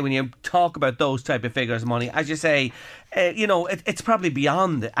today, they say when you talk about those type of figures of money, as you say, it's probably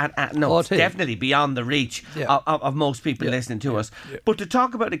beyond, it's definitely beyond the reach of most people listening to us. Yeah. But to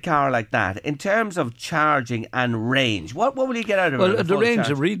talk about a car like that, in terms of charging and range, what will you get out of it? Well, the range,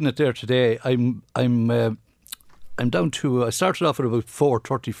 I'm reading it there today, I'm down to, I started off at about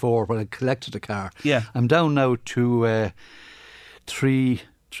 434 when I collected the car. Yeah. I'm down now to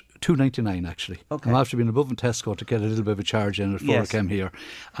 299 actually. Okay. I'm after being above in Tesco to get a little bit of a charge in it before I came here,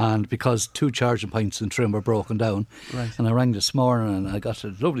 and because 2 charging points in Trim were broken down, and I rang this morning and I got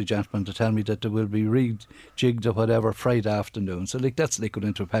a lovely gentleman to tell me that they will be rejigged or whatever Friday afternoon. So that's like going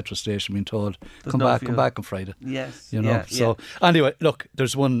into a petrol station being told come back on Friday. Yes. You know. Anyway, look,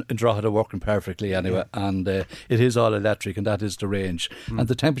 there's one in Drogheda working perfectly anyway, and it is all electric, and that is the range, and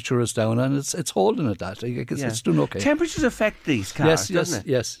the temperature is down, and it's holding at that. It's doing okay. Temperatures affect these cars, doesn't it?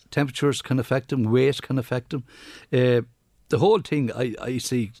 Yes. Temperatures can affect them, weight can affect them. The whole thing I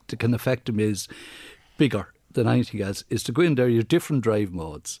see that can affect them is bigger than anything else, is to go in there, your different drive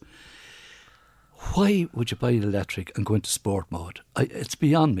modes. Why would you buy an electric and go into sport mode? It's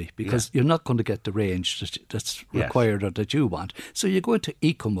beyond me, because you're not going to get the range that's required or that you want. So you go into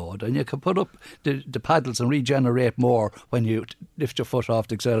eco mode and you can put up the paddles and regenerate more when you lift your foot off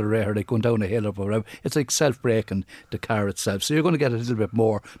the accelerator, like going down a hill or whatever. It's like self-braking the car itself. So you're going to get a little bit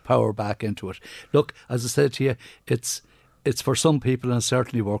more power back into it. Look, as I said to you, it's for some people, and it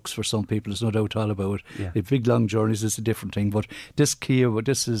certainly works for some people. There's no doubt all about it. Yeah. If big long journeys is a different thing, but this Kia,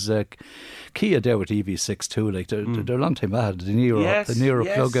 this is Kia there with EV6 too. Like they're a long time ahead. The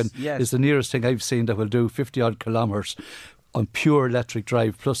Niro plug-in is the nearest thing I've seen that will do 50 odd kilometres on pure electric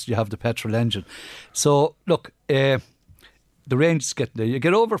drive. Plus you have the petrol engine. So look. The range is getting there. You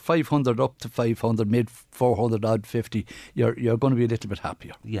get over 500 up to 500, mid 400 odd 50. You're going to be a little bit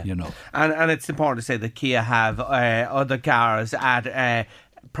happier. Yeah, you know. And it's important to say that Kia have other cars at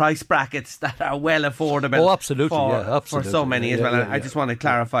price brackets that are well affordable. Oh, absolutely, for so many as well. I just want to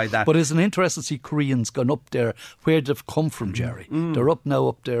clarify that. But it's an interesting to see Koreans gone up there where they've come from, Jerry. They're up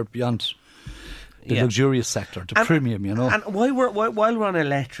there beyond the luxurious sector, the premium, you know. And while we're on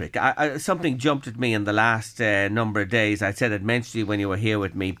electric, something jumped at me in the last number of days. I said I'd mentioned you when you were here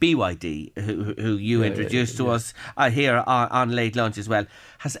with me. BYD, who you introduced to us here on Late Lunch as well,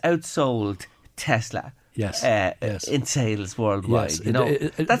 has outsold Tesla. Yes. In sales worldwide, you know,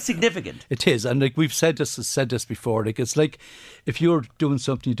 that's significant. It is, and like we've said this before. Like it's like if you're doing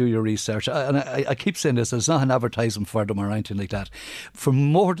something, you do your research, and I keep saying this. It's not an advertisement for them or anything like that. For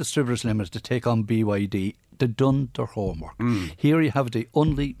Moore Distributors Limited to take on BYD, they've done their homework. Here you have the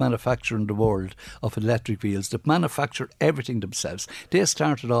only manufacturer in the world of electric vehicles that manufacture everything themselves. They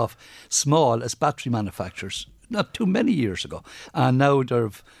started off small as battery manufacturers not too many years ago, and now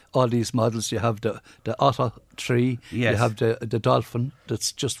they've all these models. You have the Otto 3, you have the Dolphin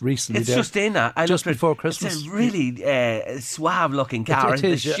that's just recently there. Just in just before Christmas. It's a really suave looking car. It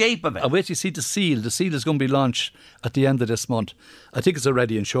is, the shape of it. I wait to see the Seal. The Seal is going to be launched at the end of this month. I think it's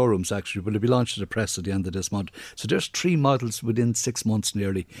already in showrooms actually, but it'll be launched to the press at the end of this month. So there's 3 models within 6 months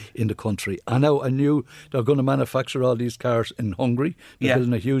nearly in the country. And now I knew they're going to manufacture all these cars in Hungary. They're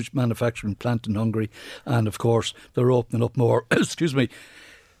building a huge manufacturing plant in Hungary, and of course they're opening up more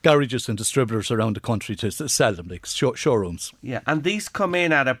garages and distributors around the country to sell them, like showrooms. Yeah, and these come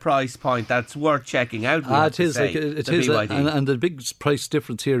in at a price point that's worth checking out. It is, and the big price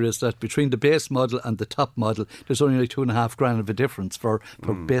difference here is that between the base model and the top model, there's only like $2,500 of a difference for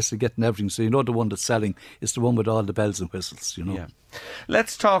basically getting everything. So you know the one that's selling is the one with all the bells and whistles, you know. Yeah.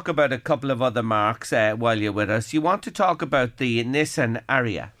 Let's talk about a couple of other marks while you're with us. You want to talk about the Nissan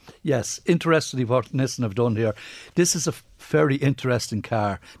Ariya? Yes, interestingly what Nissan have done here. This is a very interesting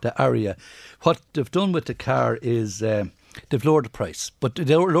car, the Ariya. What they've done with the car is they've lowered the price, but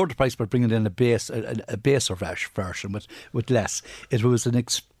they lowered the price by bringing in a baser version with less. It was a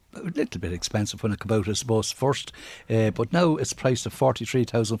little bit expensive when it came out, I suppose, first, but now it's priced at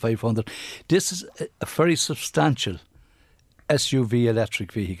 $43,500. This is a very substantial SUV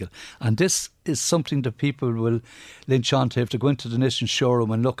electric vehicle, and this is something that people will lynch on to have to go into the Nissan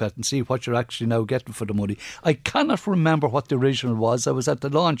showroom and look at and see what you're actually now getting for the money. I cannot remember what the original was. I was at the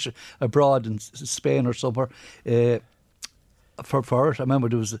launch abroad in Spain or somewhere for it. I remember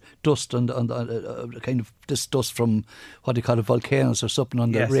there was dust on kind of this dust from what they call it, volcanoes or something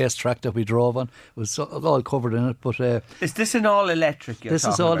on the racetrack that we drove on. It was all covered in it. But is this an all electric? This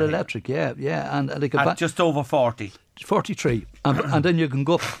is all electric, yeah, and like at just over 40. 43, and then you can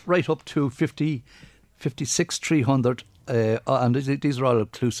go right up to 50 56,300, and these are all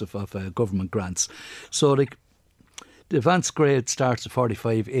inclusive of government grants. So like the advanced grade starts at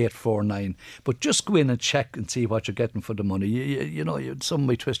 45,849, but just go in and check and see what you're getting for the money. You know, some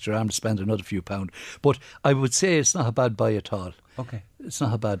might twist your arm to spend another few pound, but I would say it's not a bad buy at all. Okay. It's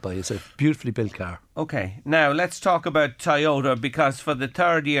not a bad buy. It's a beautifully built car. Okay. Now, let's talk about Toyota, because for the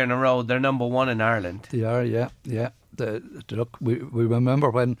third year in a row, they're number one in Ireland. They are, yeah. Look, we remember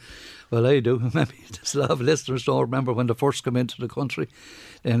when, well, I do, maybe there's a lot of listeners don't remember when they first came into the country.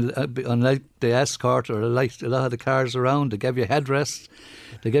 And unlike the Escort or like a lot of the cars around, they gave you a headrest,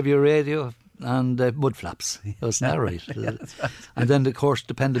 they gave you a radio and mud flaps. Wasn't that right? Yeah, that's right. And then, of course,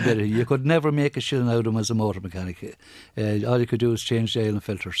 dependability. You could never make a shilling out of them as a motor mechanic. All you could do is change the oil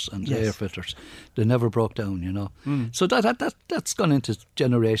filters and air filters. They never broke down, you know. So that's gone into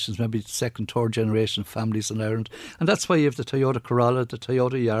generations, maybe second, third generation of families in Ireland. And that's why you have the Toyota Corolla, the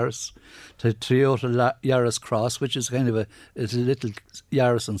Toyota Yaris, the Toyota Yaris Cross, which is kind of a little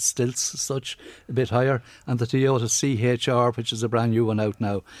Yaris on stilts as such, a bit higher, and the Toyota CHR, which is a brand new one out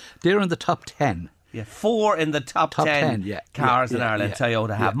now. They're in the top 10. Yeah, 4 in the top 10 cars in Ireland.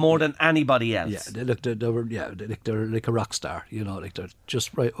 Toyota have more than anybody else. Yeah, they're like a rock star. You know, like they're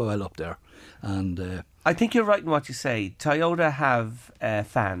just right well up there. And I think you're right in what you say. Toyota have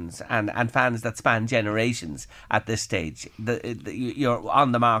fans and fans that span generations at this stage. You're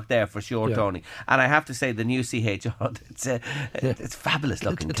on the mark there for sure, Tony. And I have to say, the new CHR, it's a fabulous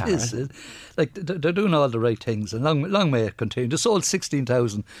looking car. It is. Like they're doing all the right things, and long may it continue. They sold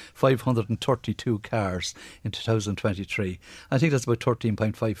 16,532 cars in 2023. I think that's about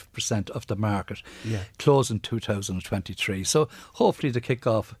 13.5% of the market. Closing 2023. So hopefully they kick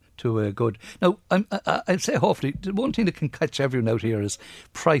off to a good. Now, I'd say hopefully the one thing that can catch everyone out here is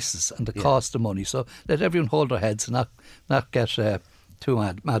prices and the cost of money. So let everyone hold their heads and not get too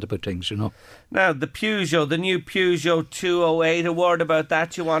mad about things, you know. Now, the new Peugeot 208, a word about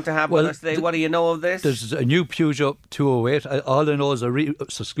that you want to have with us today. What do you know of this? There's a new Peugeot 208. All I know is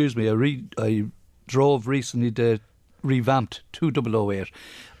I drove recently the revamped 2008.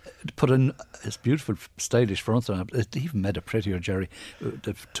 Put in this beautiful, stylish front on it. It even made it prettier, Jerry.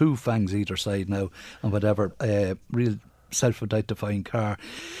 The 2 fangs either side now, and whatever. Real self-identifying car.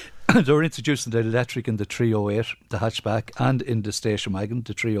 They're introducing the electric in the 308, the hatchback, and in the station wagon,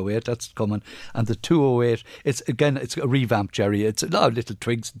 the 308. That's coming, and the 208. It's a revamp, Jerry. It's a lot of little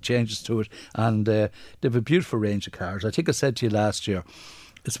twigs and changes to it, and they have a beautiful range of cars. I think I said to you last year,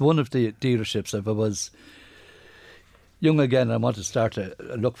 it's one of the dealerships. If I was young again, I want to start to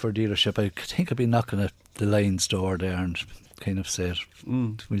look for a dealership, I think I'd be knocking at the Lions door there and kind of say,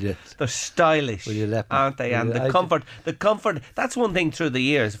 will you? They're stylish, aren't they? And the comfort. That's one thing through the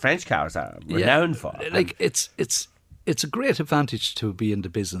years French cars are renowned for. Like it's a great advantage to be in the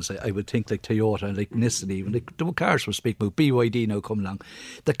business. I would think, like Toyota and like Nissan, even like the cars we're speaking about, BYD now come along.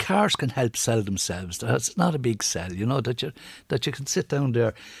 The cars can help sell themselves. It's not a big sell, you know, that you can sit down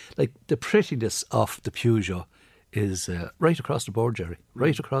there. Like the prettiness of the Peugeot is right across the board, Jerry.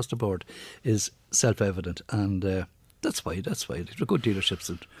 Right across the board is self-evident, and that's why they're good dealerships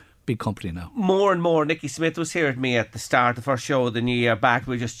and big company now. More and more. Nicky Smith was here at me at the start, the first show of the new year back.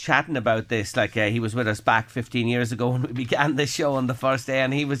 We were just chatting about this, like he was with us back 15 years ago when we began this show on the first day,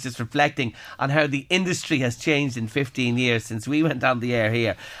 and he was just reflecting on how the industry has changed in 15 years since we went on the air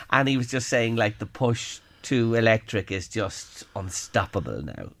here, and he was just saying like the push to electric is just unstoppable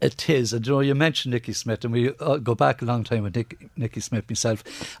now. It is. And you know, you mentioned Nicky Smith, and we go back a long time with Nicky Smith myself,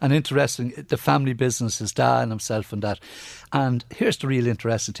 and interesting, the family business, his dad and himself and that. And here's the real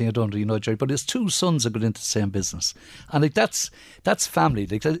interesting thing, I don't really know, Jerry, but his 2 sons are going into the same business, and like that's family.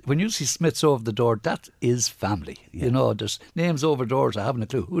 Like when you see Smiths over the door, that is family. You know, there's names over doors, I haven't a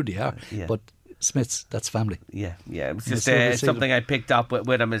clue who they are, but Smiths, that's family. Yeah. It was just something I picked up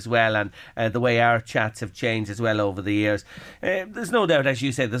with him as well, and the way our chats have changed as well over the years. There's no doubt, as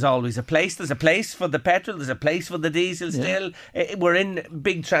you said, there's always a place. There's a place for the petrol, there's a place for the diesel still. We're in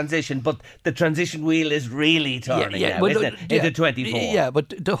big transition, but the transition wheel is really turning now, isn't it? Into 24. Yeah,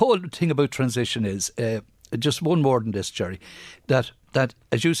 but the whole thing about transition is, just one more than this, Jerry, that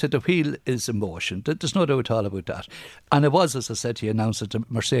as you said, the wheel is in motion. There's no doubt at all about that. And it was, as I said to you, announced at the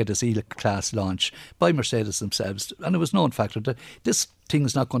Mercedes E-Class launch by Mercedes themselves, and it was known factor that this thing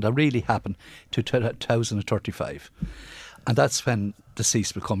is not going to really happen to 2035. And that's when the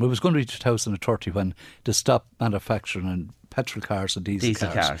cease will come. It was going to be 2030 when they stop manufacturing and petrol cars and diesel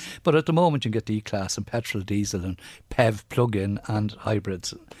cars. But at the moment you get the E-Class and petrol, diesel and PEV plug-in and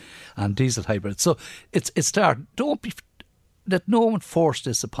hybrids and diesel hybrids. So it's there. let no one force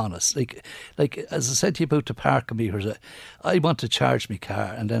this upon us. Like as I said to you about the parking meters, I want to charge my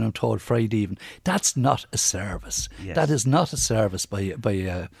car and then I'm told Friday evening. That's not a service. Yes. That is not a service by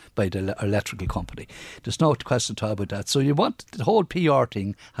the electrical company. There's no question at all about that. So you want the whole PR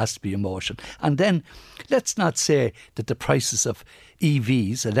thing has to be in motion. And then let's not say that the prices of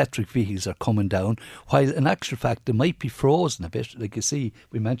EVs, electric vehicles, are coming down, while in actual fact they might be frozen a bit. Like you see,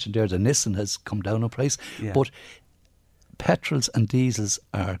 we mentioned there the Nissan has come down in price, but petrols and diesels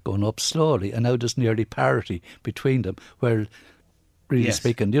are going up slowly, and now there's nearly parity between them, where really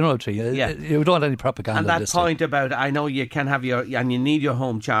speaking, you know what I mean? You don't want any propaganda. And that this point thing. about, I know you can have and you need your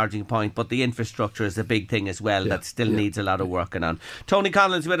home charging point, but the infrastructure is a big thing as well that still needs a lot of working on. Tony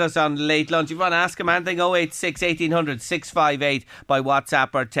Conlon's with us on Late Lunch. If you want to ask him anything, 086 1800 658 by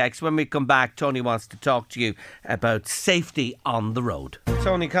WhatsApp or text. When we come back, Tony wants to talk to you about safety on the road.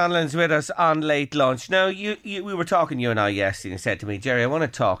 Tony Conlon's with us on Late Lunch. Now, we were talking, you and I, yesterday, and you said to me, Jerry, I want to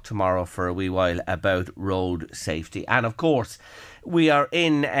talk tomorrow for a wee while about road safety. And of course, we are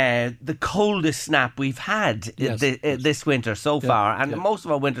in the coldest snap we've had this winter so far, and most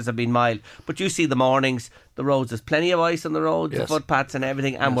of our winters have been mild, but you see the mornings, the roads, there's plenty of ice on the roads, the footpaths and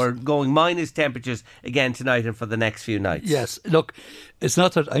everything, and we're going minus temperatures again tonight and for the next few nights. Yes, look, it's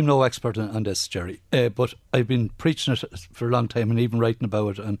not that I'm no expert on this, Jerry, but I've been preaching it for a long time and even writing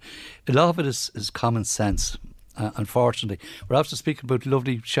about it, and a lot of it is common sense. Unfortunately, we're after speaking about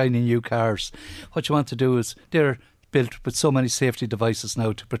lovely shiny new cars. What you want to do is they're built with so many safety devices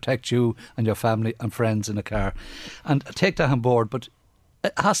now to protect you and your family and friends in a car, and take that on board, but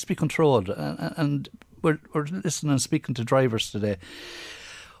it has to be controlled, and we're listening and speaking to drivers today.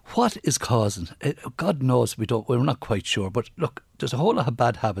 What is causing it? God knows we're not quite sure, but look, there's a whole lot of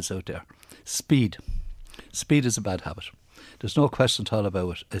bad habits out there. Speed is a bad habit. There's no question at all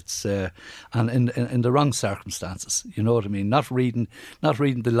about it. It's and in the wrong circumstances. You know what I mean? Not reading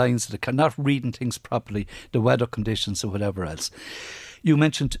the lines of the car, not reading things properly, the weather conditions or whatever else. You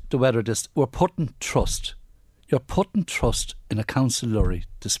mentioned the weather. We're putting trust. You're putting trust in a council lorry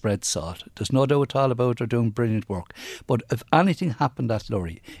to spread salt. There's no doubt at all about they're doing brilliant work. But if anything happened at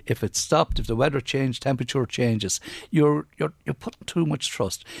lorry, if it stopped, if the weather changed, temperature changes, you're putting too much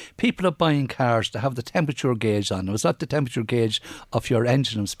trust. People are buying cars to have the temperature gauge on them. It's not the temperature gauge of your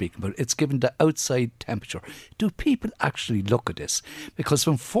engine I'm speaking about. It's given the outside temperature. Do people actually look at this? Because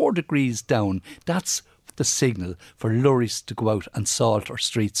from 4 degrees down, that's the signal for lorries to go out and salt our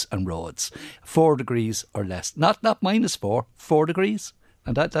streets and roads. 4 degrees or less. Not -4, 4 degrees.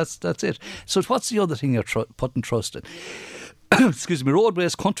 And that's it. So what's the other thing you're putting trust in? Excuse me,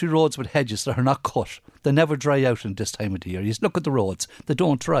 roadways, country roads with hedges that are not cut. They never dry out in this time of the year. You look at the roads, they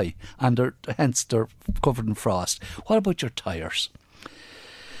don't dry, and hence they're covered in frost. What about your tyres?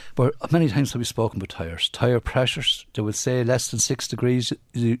 But many times have we spoken about tyres. Tyre pressures, they will say less than 6 degrees,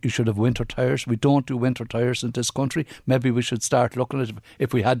 you should have winter tyres. We don't do winter tyres in this country. Maybe we should start looking at it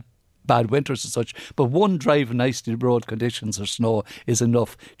if we had bad winters and such. But one driving nicely road conditions or snow is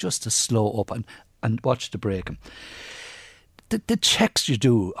enough just to slow up and watch the braking. The checks you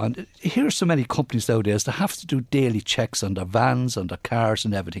do, and here's so many companies nowadays that have to do daily checks on their vans, on their cars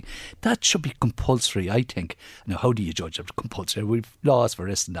and everything. That should be compulsory, I think. Now, how do you judge it compulsory? We've laws for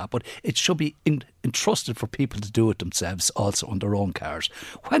this and that, but it should be entrusted for people to do it themselves also on their own cars.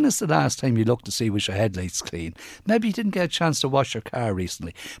 When is the last time you looked to see was your headlights clean? Maybe you didn't get a chance to wash your car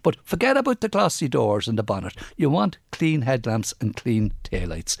recently, but forget about the glossy doors and the bonnet. You want clean headlamps and clean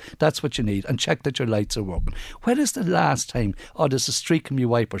taillights. That's what you need, and check that your lights are working. When is the last time, there's a streak in my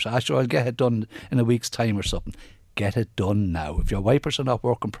wipers, sure, I'll get it done in a week's time or something? Get it done now. If your wipers are not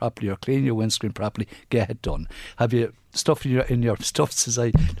working properly or clean your windscreen properly, get it done. Have you stuff in your stuffs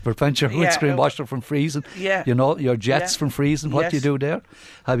to prevent your windscreen washer from freezing? Yeah. You know, your jets from freezing. What do you do there?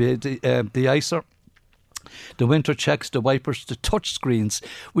 Have you the icer? The winter checks, the wipers, the touch screens.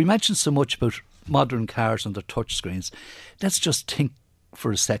 We mentioned so much about modern cars and their touch screens. Let's just think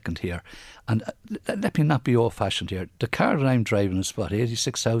for a second here, and let me not be old-fashioned here. The car that I'm driving is what,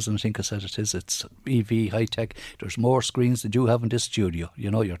 86,000, I think I said it is. It's EV, high-tech. There's more screens than you have in this studio. You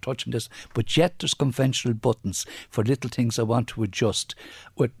know, you're touching this, but yet there's conventional buttons for little things I want to adjust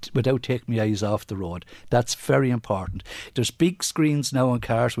without taking my eyes off the road. That's very important. There's big screens now on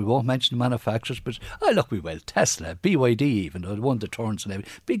cars. We won't mention the manufacturers, but look, we will. Tesla, BYD even, the one that turns and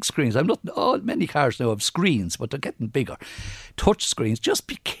everything. Big screens. Many cars now have screens, but they're getting bigger. Touch screens. Just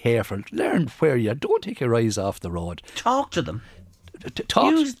be careful. Learn where you are. Don't take your eyes off the road. Talk to them.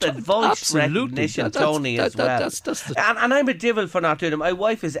 Use the voice recognition, Tony, as well. And I'm a devil for not doing it. My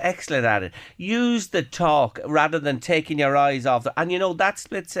wife is excellent at it. Use the talk rather than taking your eyes off. And you know, that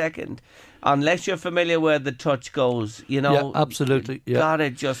split second unless you're familiar where the touch goes, you know. Yeah, absolutely. Yeah. Gotta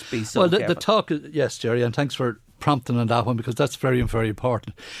just be so well, careful. the talk, yes, Jerry, and thanks for prompting on that one, because that's very, very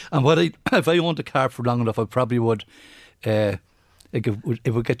important. And if I owned a car for long enough, I probably would.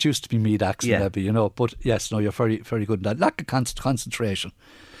 It would get used to be meat accident, maybe, you know. But yes, no, you're very, very good in that. Lack of concentration.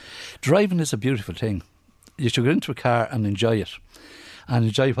 Driving is a beautiful thing. You should get into a car and enjoy it, and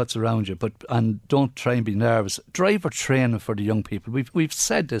enjoy what's around you. And don't try and be nervous. Driver training for the young people. We've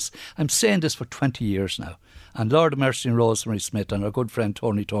said this. I'm saying this for 20 years now. And Lord of Mercy and Rosemary Smith and our good friend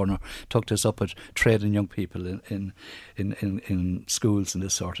Tony Turner took this up at training young people in schools and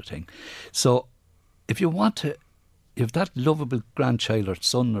this sort of thing. So if you want to. If that lovable grandchild or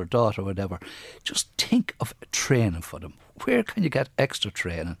son or daughter or whatever, just think of training for them. Where can you get extra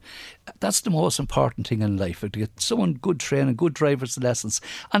training? That's the most important thing in life, to get someone good training, good driver's lessons,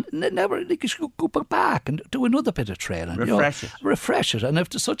 and never, you should go back and do another bit of training. Refresh it. Refresh it. And if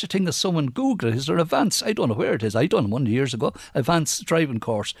there's such a thing as someone, Google it. Is there advanced, I don't know where it is, I done one years ago, advanced driving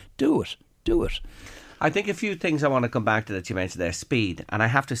course. Do it. I think a few things I want to come back to that you mentioned there. Speed, and I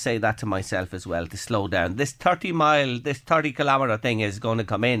have to say that to myself as well, to slow down. This 30 kilometre thing is going to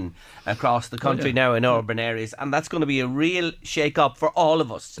come in across the country now in urban areas, and that's going to be a real shake up for all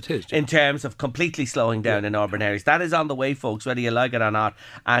of us. It is, in terms of completely slowing down in urban areas. That is on the way, folks, whether you like it or not.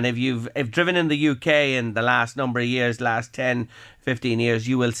 And if you've driven in the UK in the last number of years, last 10, 15 years,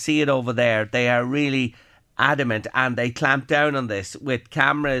 you will see it over there. They are really adamant, and they clamp down on this with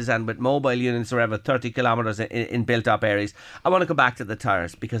cameras and with mobile units around 30 kilometres in built up areas. I want to come back to the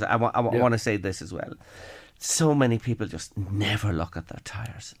tyres, because I want to say this as well. So many people just never look at their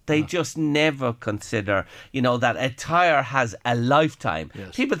tyres. They just never consider, that a tyre has a lifetime.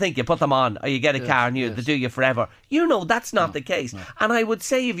 Yes. People think you put them on or you get a car new, they do you forever. That's not the case. No. And I would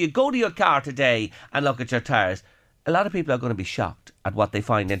say if you go to your car today and look at your tyres, a lot of people are going to be shocked at what they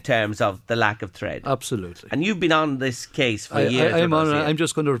find in terms of the lack of tread. Absolutely. And you've been on this case for years. I'm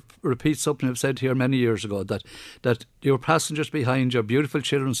just going to repeat something I've said here many years ago, that your passengers behind you, beautiful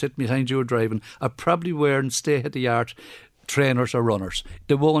children sitting behind you driving, are probably wearing stay-at-the-art trainers or runners.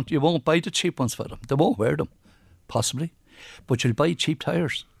 You won't buy the cheap ones for them. They won't wear them, possibly. But you'll buy cheap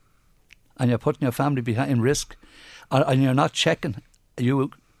tyres. And you're putting your family in risk. And you're not checking.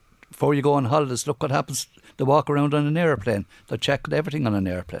 Before you go on holidays, look what happens. They walk around on an airplane. They're checking everything on an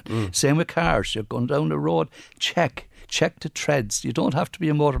airplane. Same with cars. You're going down the road. Check the treads. You don't have to be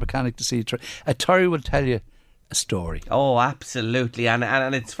a motor mechanic to see a tyre will tell you a story. Oh, absolutely. And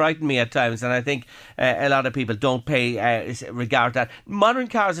it's frightened me at times, and I think a lot of people don't pay regard to that. Modern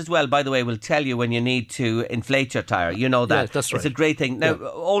cars as well, by the way, will tell you when you need to inflate your tyre. You know that. Yes, that's right. It's a great thing. Now,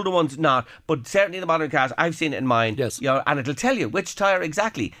 older ones not, but certainly the modern cars, I've seen it in mine. Yes. And it'll tell you which tyre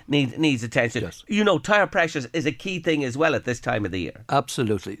exactly needs attention. Yes. Tyre pressures is a key thing as well at this time of the year.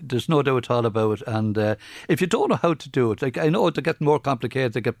 Absolutely. There's no doubt at all about it. And if you don't know how to do it, like I know they're getting more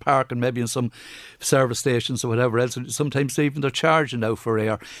complicated. They get parking maybe in some service stations or whatever else. Sometimes even they're charging now for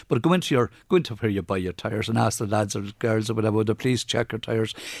air. But go into where you buy your tyres and ask the lads or girls or whatever, would they please check your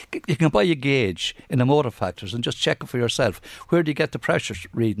tyres. You can buy a gauge in the motor factors and just check it for yourself. Where do you get the pressure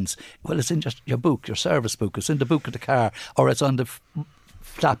readings? Well, it's in just your book, your service book. It's in the book of the car, or it's on the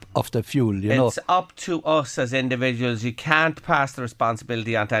flap of the fuel, It's up to us as individuals. You can't pass the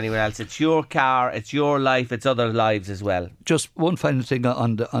responsibility on to anyone else. It's your car, it's your life, it's other lives as well. Just one final thing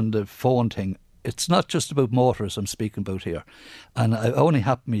on the phone thing. It's not just about motors I'm speaking about here. And it only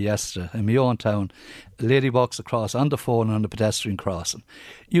happened to me yesterday in my own town. A lady walks across on the phone on the pedestrian crossing.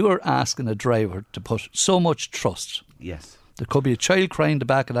 You are asking a driver to put so much trust. Yes. There could be a child crying in the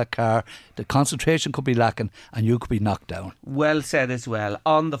back of that car, the concentration could be lacking, and you could be knocked down. Well said as well.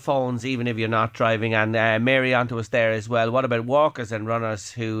 On the phones, even if you're not driving. And Mary onto us there as well. What about walkers and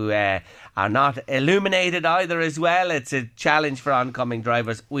runners who are not illuminated either as well? It's a challenge for oncoming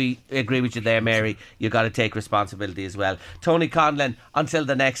drivers. We agree with you there, Mary. You've got to take responsibility as well. Tony Conlon, until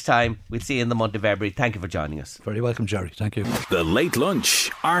the next time, we'll see you in the month of February. Thank you for joining us. Very welcome, Jerry. Thank you. The Late Lunch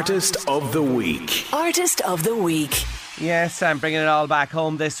Artist of the Week. Artist of the Week. Yes, I'm bringing it all back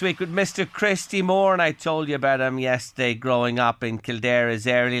home this week with Mr. Christy Moore, and I told you about him yesterday growing up in Kildare, his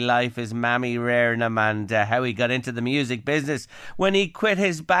early life, his mammy rearing him, and how he got into the music business when he quit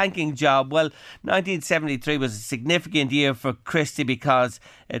his banking job. Well, 1973 was a significant year for Christy because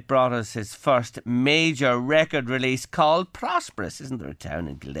it brought us his first major record release called Prosperous. Isn't there a town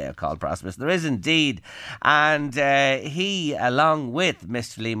in Kildare called Prosperous? There is indeed. And he, along with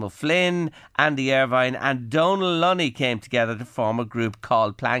Mr. Liam O'Flynn, Andy Irvine and Donal Lunny, came together to form a group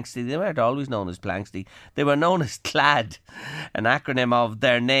called Planxty. They weren't always known as Planxty. They were known as CLAD, an acronym of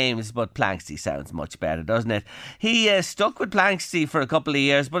their names, but Planxty sounds much better, doesn't it? He stuck with Planxty for a couple of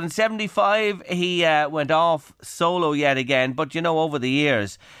years, but in 75 he went off solo yet again. But you know, over the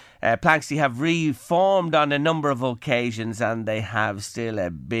years, Planxty have reformed on a number of occasions, and they have still a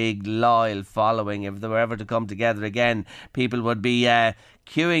big loyal following. If they were ever to come together again, people would be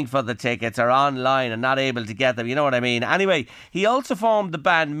queuing for the tickets or online and not able to get them, you know what I mean. Anyway, he also formed the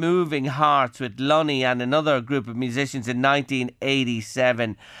band Moving Hearts with Lunny and another group of musicians in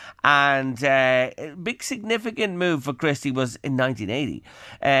 1987. And a big significant move for Christy was in 1980.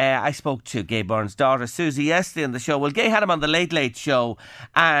 I spoke to Gay Byrne's daughter Susie yesterday on the show. Well, Gay had him on the Late Late Show,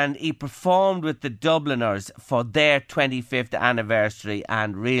 and he performed with the Dubliners for their 25th anniversary,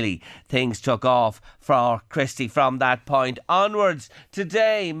 and really things took off for Christy from that point onwards.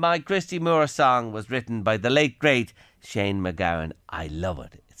 Today, my Christy Moore song was written by the late great Shane MacGowan. I love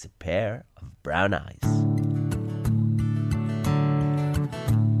it. It's a pair of brown eyes.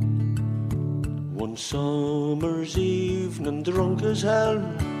 One summer's evening, drunk as hell,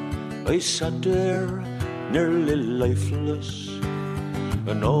 I sat there, nearly lifeless.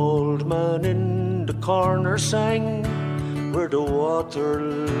 An old man in the corner sang, where the water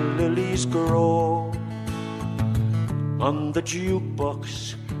lilies grow. On the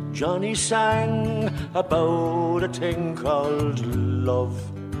jukebox, Johnny sang about a thing called love,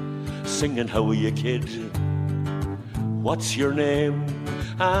 singing, how are you, kid? What's your name?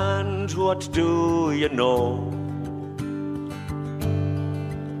 And what do you know?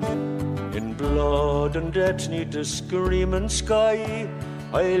 In blood and death 'neath the screaming sky,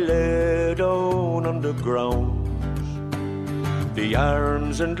 I lay down on the ground. The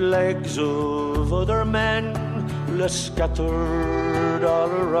arms and legs of other men lay scattered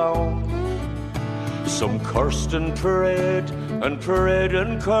all around. Some cursed and prayed and prayed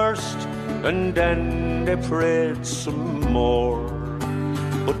and cursed, and then they prayed some more.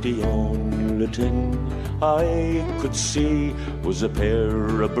 But the only thing I could see was a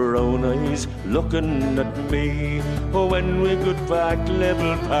pair of brown eyes looking at me. When we got back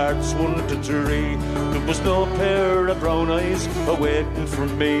level parts 1 to 3, there was no pair of brown eyes waiting for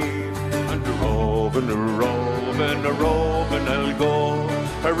me. And a roving, a roving, a roving I'll go.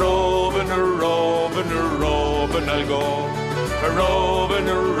 A roving, a roving, a roving I'll go. A roving,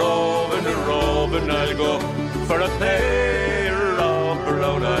 a roving, a roving I'll go. For a pair of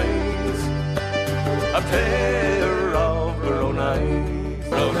brown eyes, a pair of brown eyes,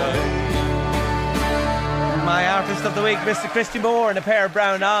 brown eyes. My artist of the week, Mr. Christy Moore, and a pair of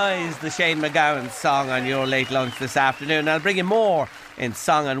brown eyes, the Shane MacGowan song on your late lunch this afternoon. I'll bring you more in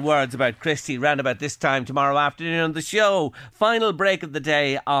song and words about Christy round about this time tomorrow afternoon on the show. Final break of the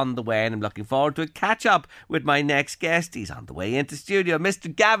day on the way, and I'm looking forward to a catch up with my next guest. He's on the way into studio.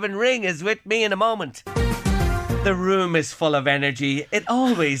 Mr. Gavin Ring is with me in a moment. The room is full of energy. It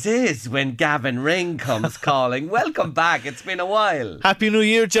always is when Gavin Ring comes calling. Welcome back. It's been a while. Happy New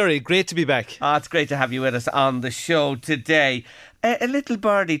Year, Jerry. Great to be back. Oh, it's great to have you with us on the show today. A little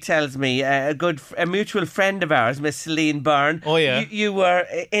birdie tells me a mutual friend of ours, Miss Celine Byrne. Oh, yeah. You were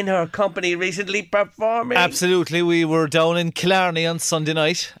in her company recently performing. Absolutely. We were down in Killarney on Sunday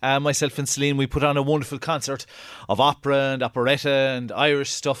night. Myself and Celine, we put on a wonderful concert of opera and operetta and Irish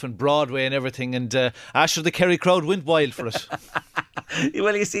stuff and Broadway and everything. And Asher, the Kerry crowd went wild for it.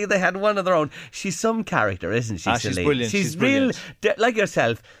 Well, you see, they had one of their own. She's some character, isn't she, Celine? She's brilliant. She's real, like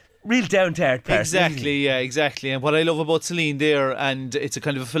yourself. Real down-to-earth person. Exactly, yeah, exactly. And what I love about Celine there, and it's a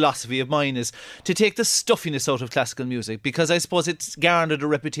kind of a philosophy of mine, is to take the stuffiness out of classical music, because I suppose it's garnered a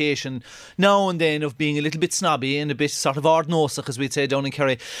reputation now and then of being a little bit snobby and a bit sort of ardnosach, as we'd say down in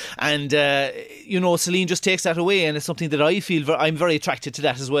Kerry. And, Celine just takes that away, and it's something that I feel, I'm very attracted to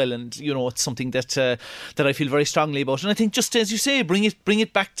that as well. And, it's something that I feel very strongly about. And I think, just as you say, bring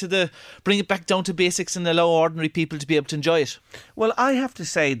it back down to basics and allow ordinary people to be able to enjoy it. Well, I have to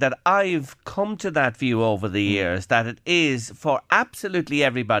say that I've come to that view over the years, that it is for absolutely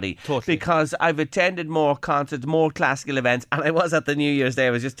everybody. Totally. Because I've attended more concerts, more classical events, and I was at the New Year's Day, I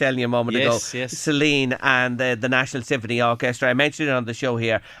was just telling you a moment ago. Yes. Celine and the National Symphony Orchestra. I mentioned it on the show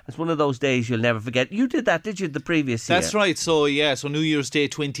here. It's one of those days you'll never forget. You did that, did you, the previous year? That's right. So New Year's Day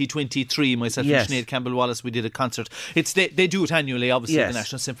 2023, myself and Sinead Campbell-Wallace, we did a concert. They do it annually, obviously, the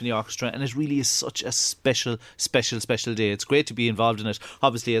National Symphony Orchestra, and it really is such a special day. It's great to be involved in it.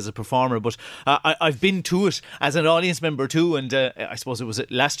 Obviously, as a performer, but I've been to it as an audience member too, and I suppose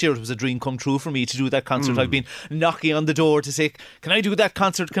last year it was a dream come true for me to do that concert. I've been knocking on the door to say, can I do that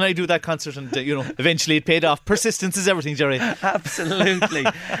concert? Can I do that concert? And eventually it paid off. Persistence is everything, Jerry. Absolutely.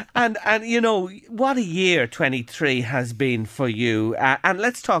 and what a year 23 has been for you. And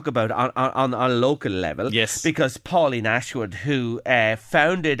let's talk about on a local level. Yes. Because Pauline Ashwood, who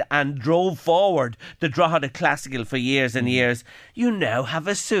founded and drove forward the Drogheda Classical for years and years, you now have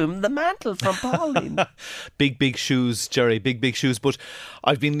assumed the mantle from Pauline. Big shoes, Jerry. Big shoes. But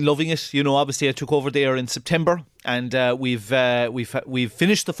I've been loving it. Obviously I took over there in September. And we've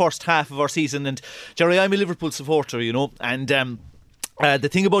finished the first half of our season. And Jerry, I'm a Liverpool supporter, and the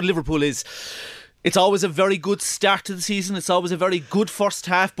thing about Liverpool is it's always a very good start to the season. It's always a very good first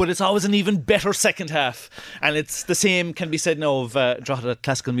half, but it's always an even better second half. And it's the same can be said now of Drogheda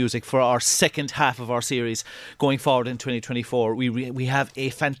Classical Music for our second half of our series going forward in 2024. We have a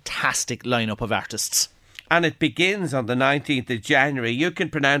fantastic lineup of artists. And it begins on the 19th of January. You can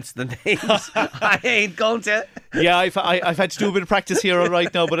pronounce the names. I ain't going to. Yeah, I've had to do a bit of practice here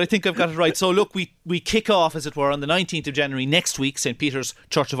right now, but I think I've got it right. So look, we kick off, as it were, on the 19th of January next week, St. Peter's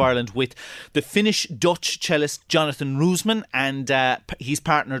Church of Ireland, with the Finnish-Dutch cellist Jonathan Rusman, and he's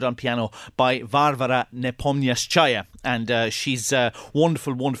partnered on piano by Varvara Nepomniachtchaya, and she's a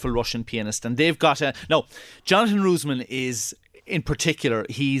wonderful Russian pianist. And they've got now, Jonathan Rusman is, in particular,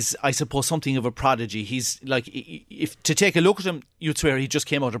 he's, I suppose, something of a prodigy. He's like, if to take a look at him, you'd swear he just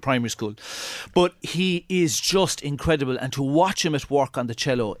came out of primary school. But he is just incredible, and to watch him at work on the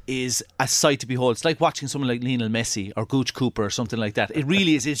cello is a sight to behold. It's like watching someone like Lionel Messi or Gooch Cooper or something like that. It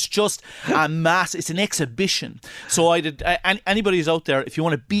really is. It's just a mass. It's an exhibition. So anybody who's out there, if you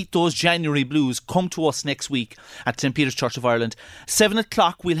want to beat those January blues, come to us next week at St. Peter's Church of Ireland. 7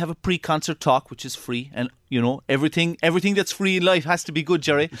 o'clock, we'll have a pre-concert talk, which is free, and everything that's free in life has to be good,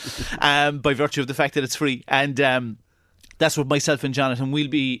 Jerry, by virtue of the fact that it's free. And that's what myself and Jonathan will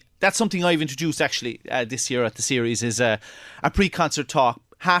be. That's something I've introduced actually this year at the series, is a pre-concert talk,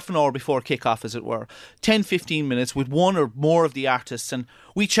 half an hour before kick-off, as it were, 10-15 minutes with one or more of the artists, and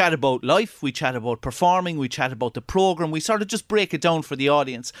we chat about life, we chat about performing, we chat about the programme, we sort of just break it down for the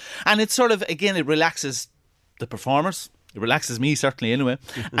audience. And it's sort of, again, it relaxes the performers. It relaxes me, certainly, anyway.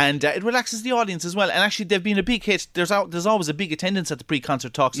 And it relaxes the audience as well. And actually, they've been a big hit. There's always a big attendance at the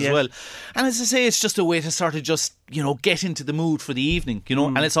pre-concert talks as well. And as I say, it's just a way to sort of just, get into the mood for the evening,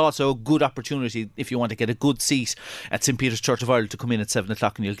 And it's also a good opportunity, if you want to get a good seat at St. Peter's Church of Ireland, to come in at 7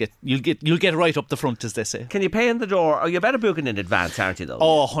 o'clock, and you'll get right up the front, as they say. Can you pay in the door? Or you're better booking in advance, aren't you, though?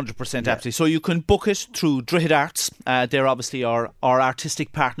 Oh, 100%, absolutely. So you can book it through Drogheda Arts. They're obviously our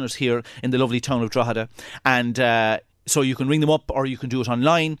artistic partners here in the lovely town of Drogheda. And so you can ring them up, or you can do it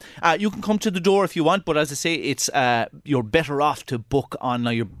online. You can come to the door if you want, but as I say, it's you're better off to book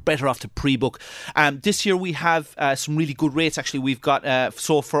online. You're better off to pre-book. This year we have some really good rates. Actually, we've got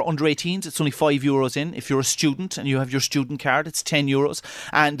so for under 18s, it's only €5 in. If you're a student and you have your student card, it's €10,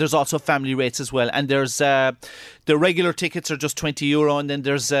 and there's also family rates as well. And there's the regular tickets are just €20, and then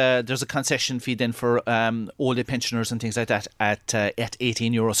there's a concession fee then for old age pensioners and things like that at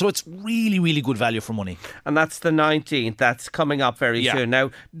 €18. So it's really good value for money. And that's the 19th. That's coming up very soon. Now,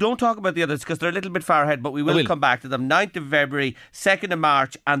 don't talk about the others because they're a little bit far ahead, but we will come back to them. 9th of February, 2nd of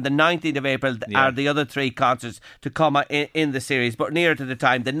March and the 19th of April are the other three concerts to come in the series, but nearer to the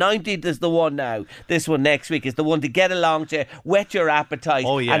time. The 19th is the one now. This one next week is the one to get along to, whet your appetite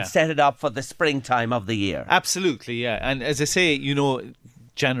and set it up for the springtime of the year. Absolutely, yeah. And as I say,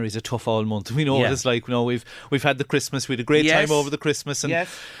 January's a tough all month. We know what it's like. We've had the Christmas. We had a great time over the Christmas, and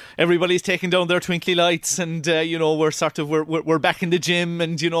everybody's taking down their twinkly lights, and we're back in the gym,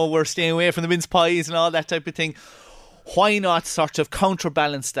 and we're staying away from the mince pies and all that type of thing. Why not sort of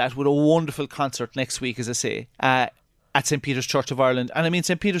counterbalance that with a wonderful concert next week, as I say, at St. Peter's Church of Ireland? And I mean,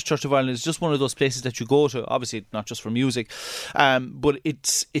 St. Peter's Church of Ireland is just one of those places that you go to, obviously not just for music, but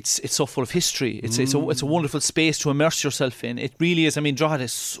it's so full of history. It's a wonderful space to immerse yourself in. It really is. I mean, Drogheda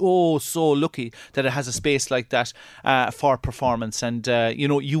is so lucky that it has a space like that for performance, and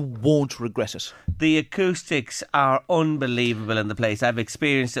you won't regret it. The acoustics are unbelievable in the place. I've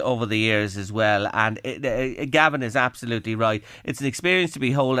experienced it over the years as well, and Gavin is absolutely right. It's an experience to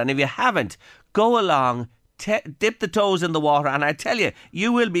behold, and if you haven't, go along, dip the toes in the water, and I tell you,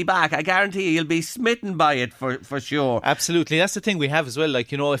 you will be back. I guarantee you'll be smitten by it for sure. Absolutely. That's the thing we have as well.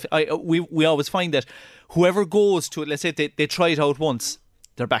 Like, we always find that whoever goes to it, let's say they try it out once,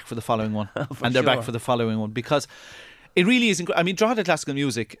 they're back for the following one. They're back for the following one, because it really is I mean, Drogheda Classical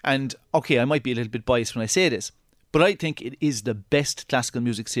Music, and okay, I might be a little bit biased when I say this, but I think it is the best classical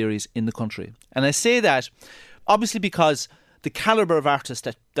music series in the country. And I say that obviously because the calibre of artists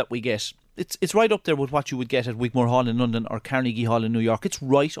that we get, it's right up there with what you would get at Wigmore Hall in London or Carnegie Hall in New York. It's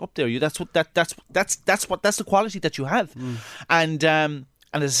right up there. That's the quality that you have. And as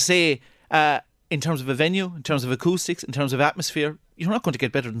I say, in terms of a venue, in terms of acoustics, in terms of atmosphere, you're not going to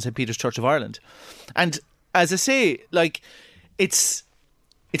get better than St. Peter's Church of Ireland. And as I say, like, it's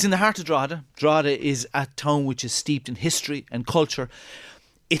in the heart of Drogheda. Drogheda is a town which is steeped in history and culture.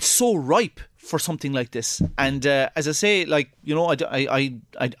 It's so ripe for something like this, and as I say, like, you know,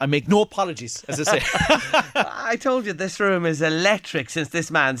 I make no apologies, as I say. I told you this room is electric since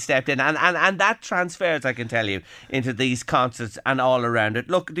this man stepped in, and that transfers, I can tell you, into these concerts and all around it.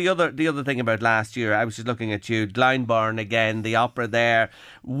 Look, the other thing about last year, I was just looking at you, Glyndebourne again, the opera there,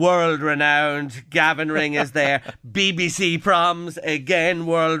 world renowned. Gavin Ring is there, BBC Proms again,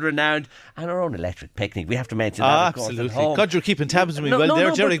 world renowned, and our own Electric Picnic. We have to mention that, of course, at absolutely. home. God, you're keeping tabs on me.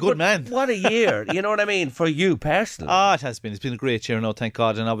 Well, Jerry, good man. What a year, you know what I mean, for you personally. It has been. It's been a great year now, thank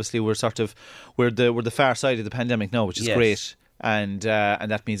God. And obviously we're the far side of the pandemic now, which is great. And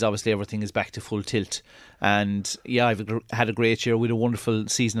that means obviously everything is back to full tilt. And yeah, I've had a great year. We had a wonderful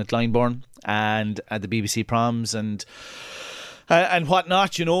season at Glyndebourne and at the BBC Proms and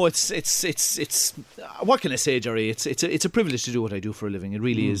whatnot. You know, it's what can I say, Jerry? It's a privilege to do what I do for a living. It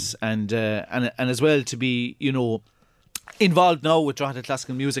really is. And as well to be, you know, involved now with Drogheda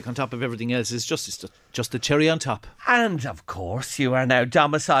Classical Music on top of everything else is just the cherry on top. And of course you are now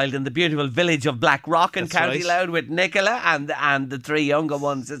domiciled in the beautiful village of Blackrock in County Louth with Nicola and the three younger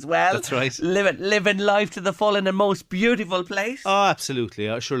ones as well. That's right. Living life to the full in the most beautiful place. Oh,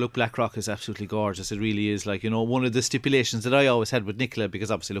 absolutely. Sure, look, Blackrock is absolutely gorgeous. It really is. Like, you know, one of the stipulations that I always had with Nicola, because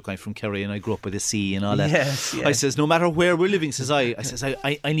obviously, look, I'm from Kerry and I grew up with the sea and all that. Yes. I says, no matter where we're living,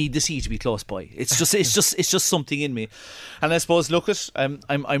 I need the sea to be close by. It's just something in me. And I suppose, look,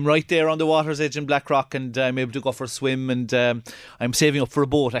 I'm right there on the water's edge in Blackrock, and I'm able to go for a swim, and I'm saving up for a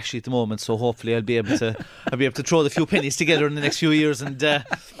boat actually at the moment. So hopefully I'll be able to throw the few pennies together in the next few years and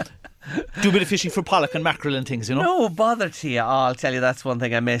do a bit of fishing for pollock and mackerel and things, you know. No bother to you. I'll tell you, that's one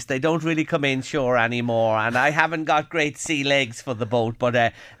thing I miss. They don't really come in shore anymore, and I haven't got great sea legs for the boat, but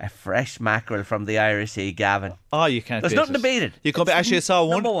a fresh mackerel from the Irish Sea, Gavin. Oh, you can't. There's nothing to beat it. You actually saw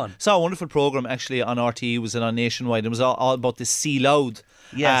a wonderful programme actually on RTE. Was it on Nationwide? It was all about the Sea Loud.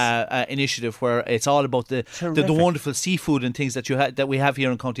 Yes. Initiative where it's all about the wonderful seafood and things that we have here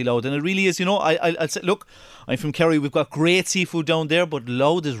in County Louth, and it really is. You know, I'll say, look, I'm from Kerry. We've got great seafood down there, but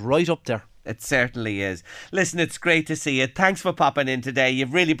Louth is right up there. It certainly is. Listen, it's great to see you. Thanks for popping in today.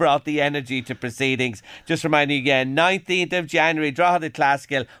 You've really brought the energy to proceedings. Just reminding you again, 19th of January, Drogheda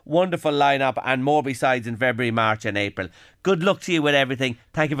Classical, wonderful lineup, and more besides in February, March and April. Good luck to you with everything.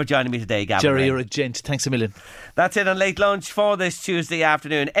 Thank you for joining me today, Gavin. Jerry, you're a gent. Thanks a million. That's it on Late Lunch for this Tuesday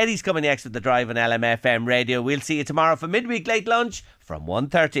afternoon. Eddie's coming next with The Drive on LMFM Radio. We'll see you tomorrow for midweek Late Lunch from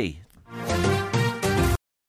 1:30.